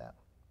 Appreciate that.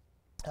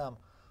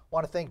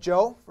 Want to thank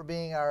Joe for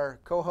being our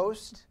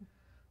co-host.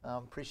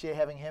 Appreciate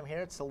having him here.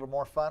 It's a little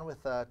more fun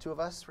with 2 of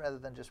us rather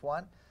than just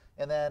one.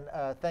 And then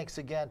thanks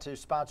again to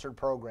sponsored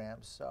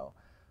programs. So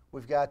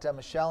we've got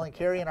Michelle and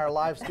Carrie in our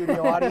live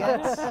studio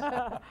audience.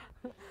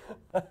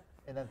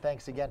 And then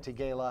thanks again to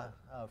Gayla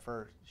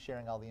for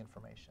sharing all the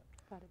information.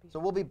 So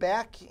we'll be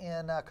back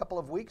in a couple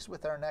of weeks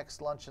with our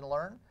next Lunch and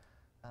Learn.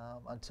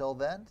 Until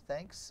then,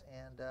 thanks,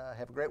 and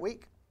have a great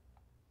week.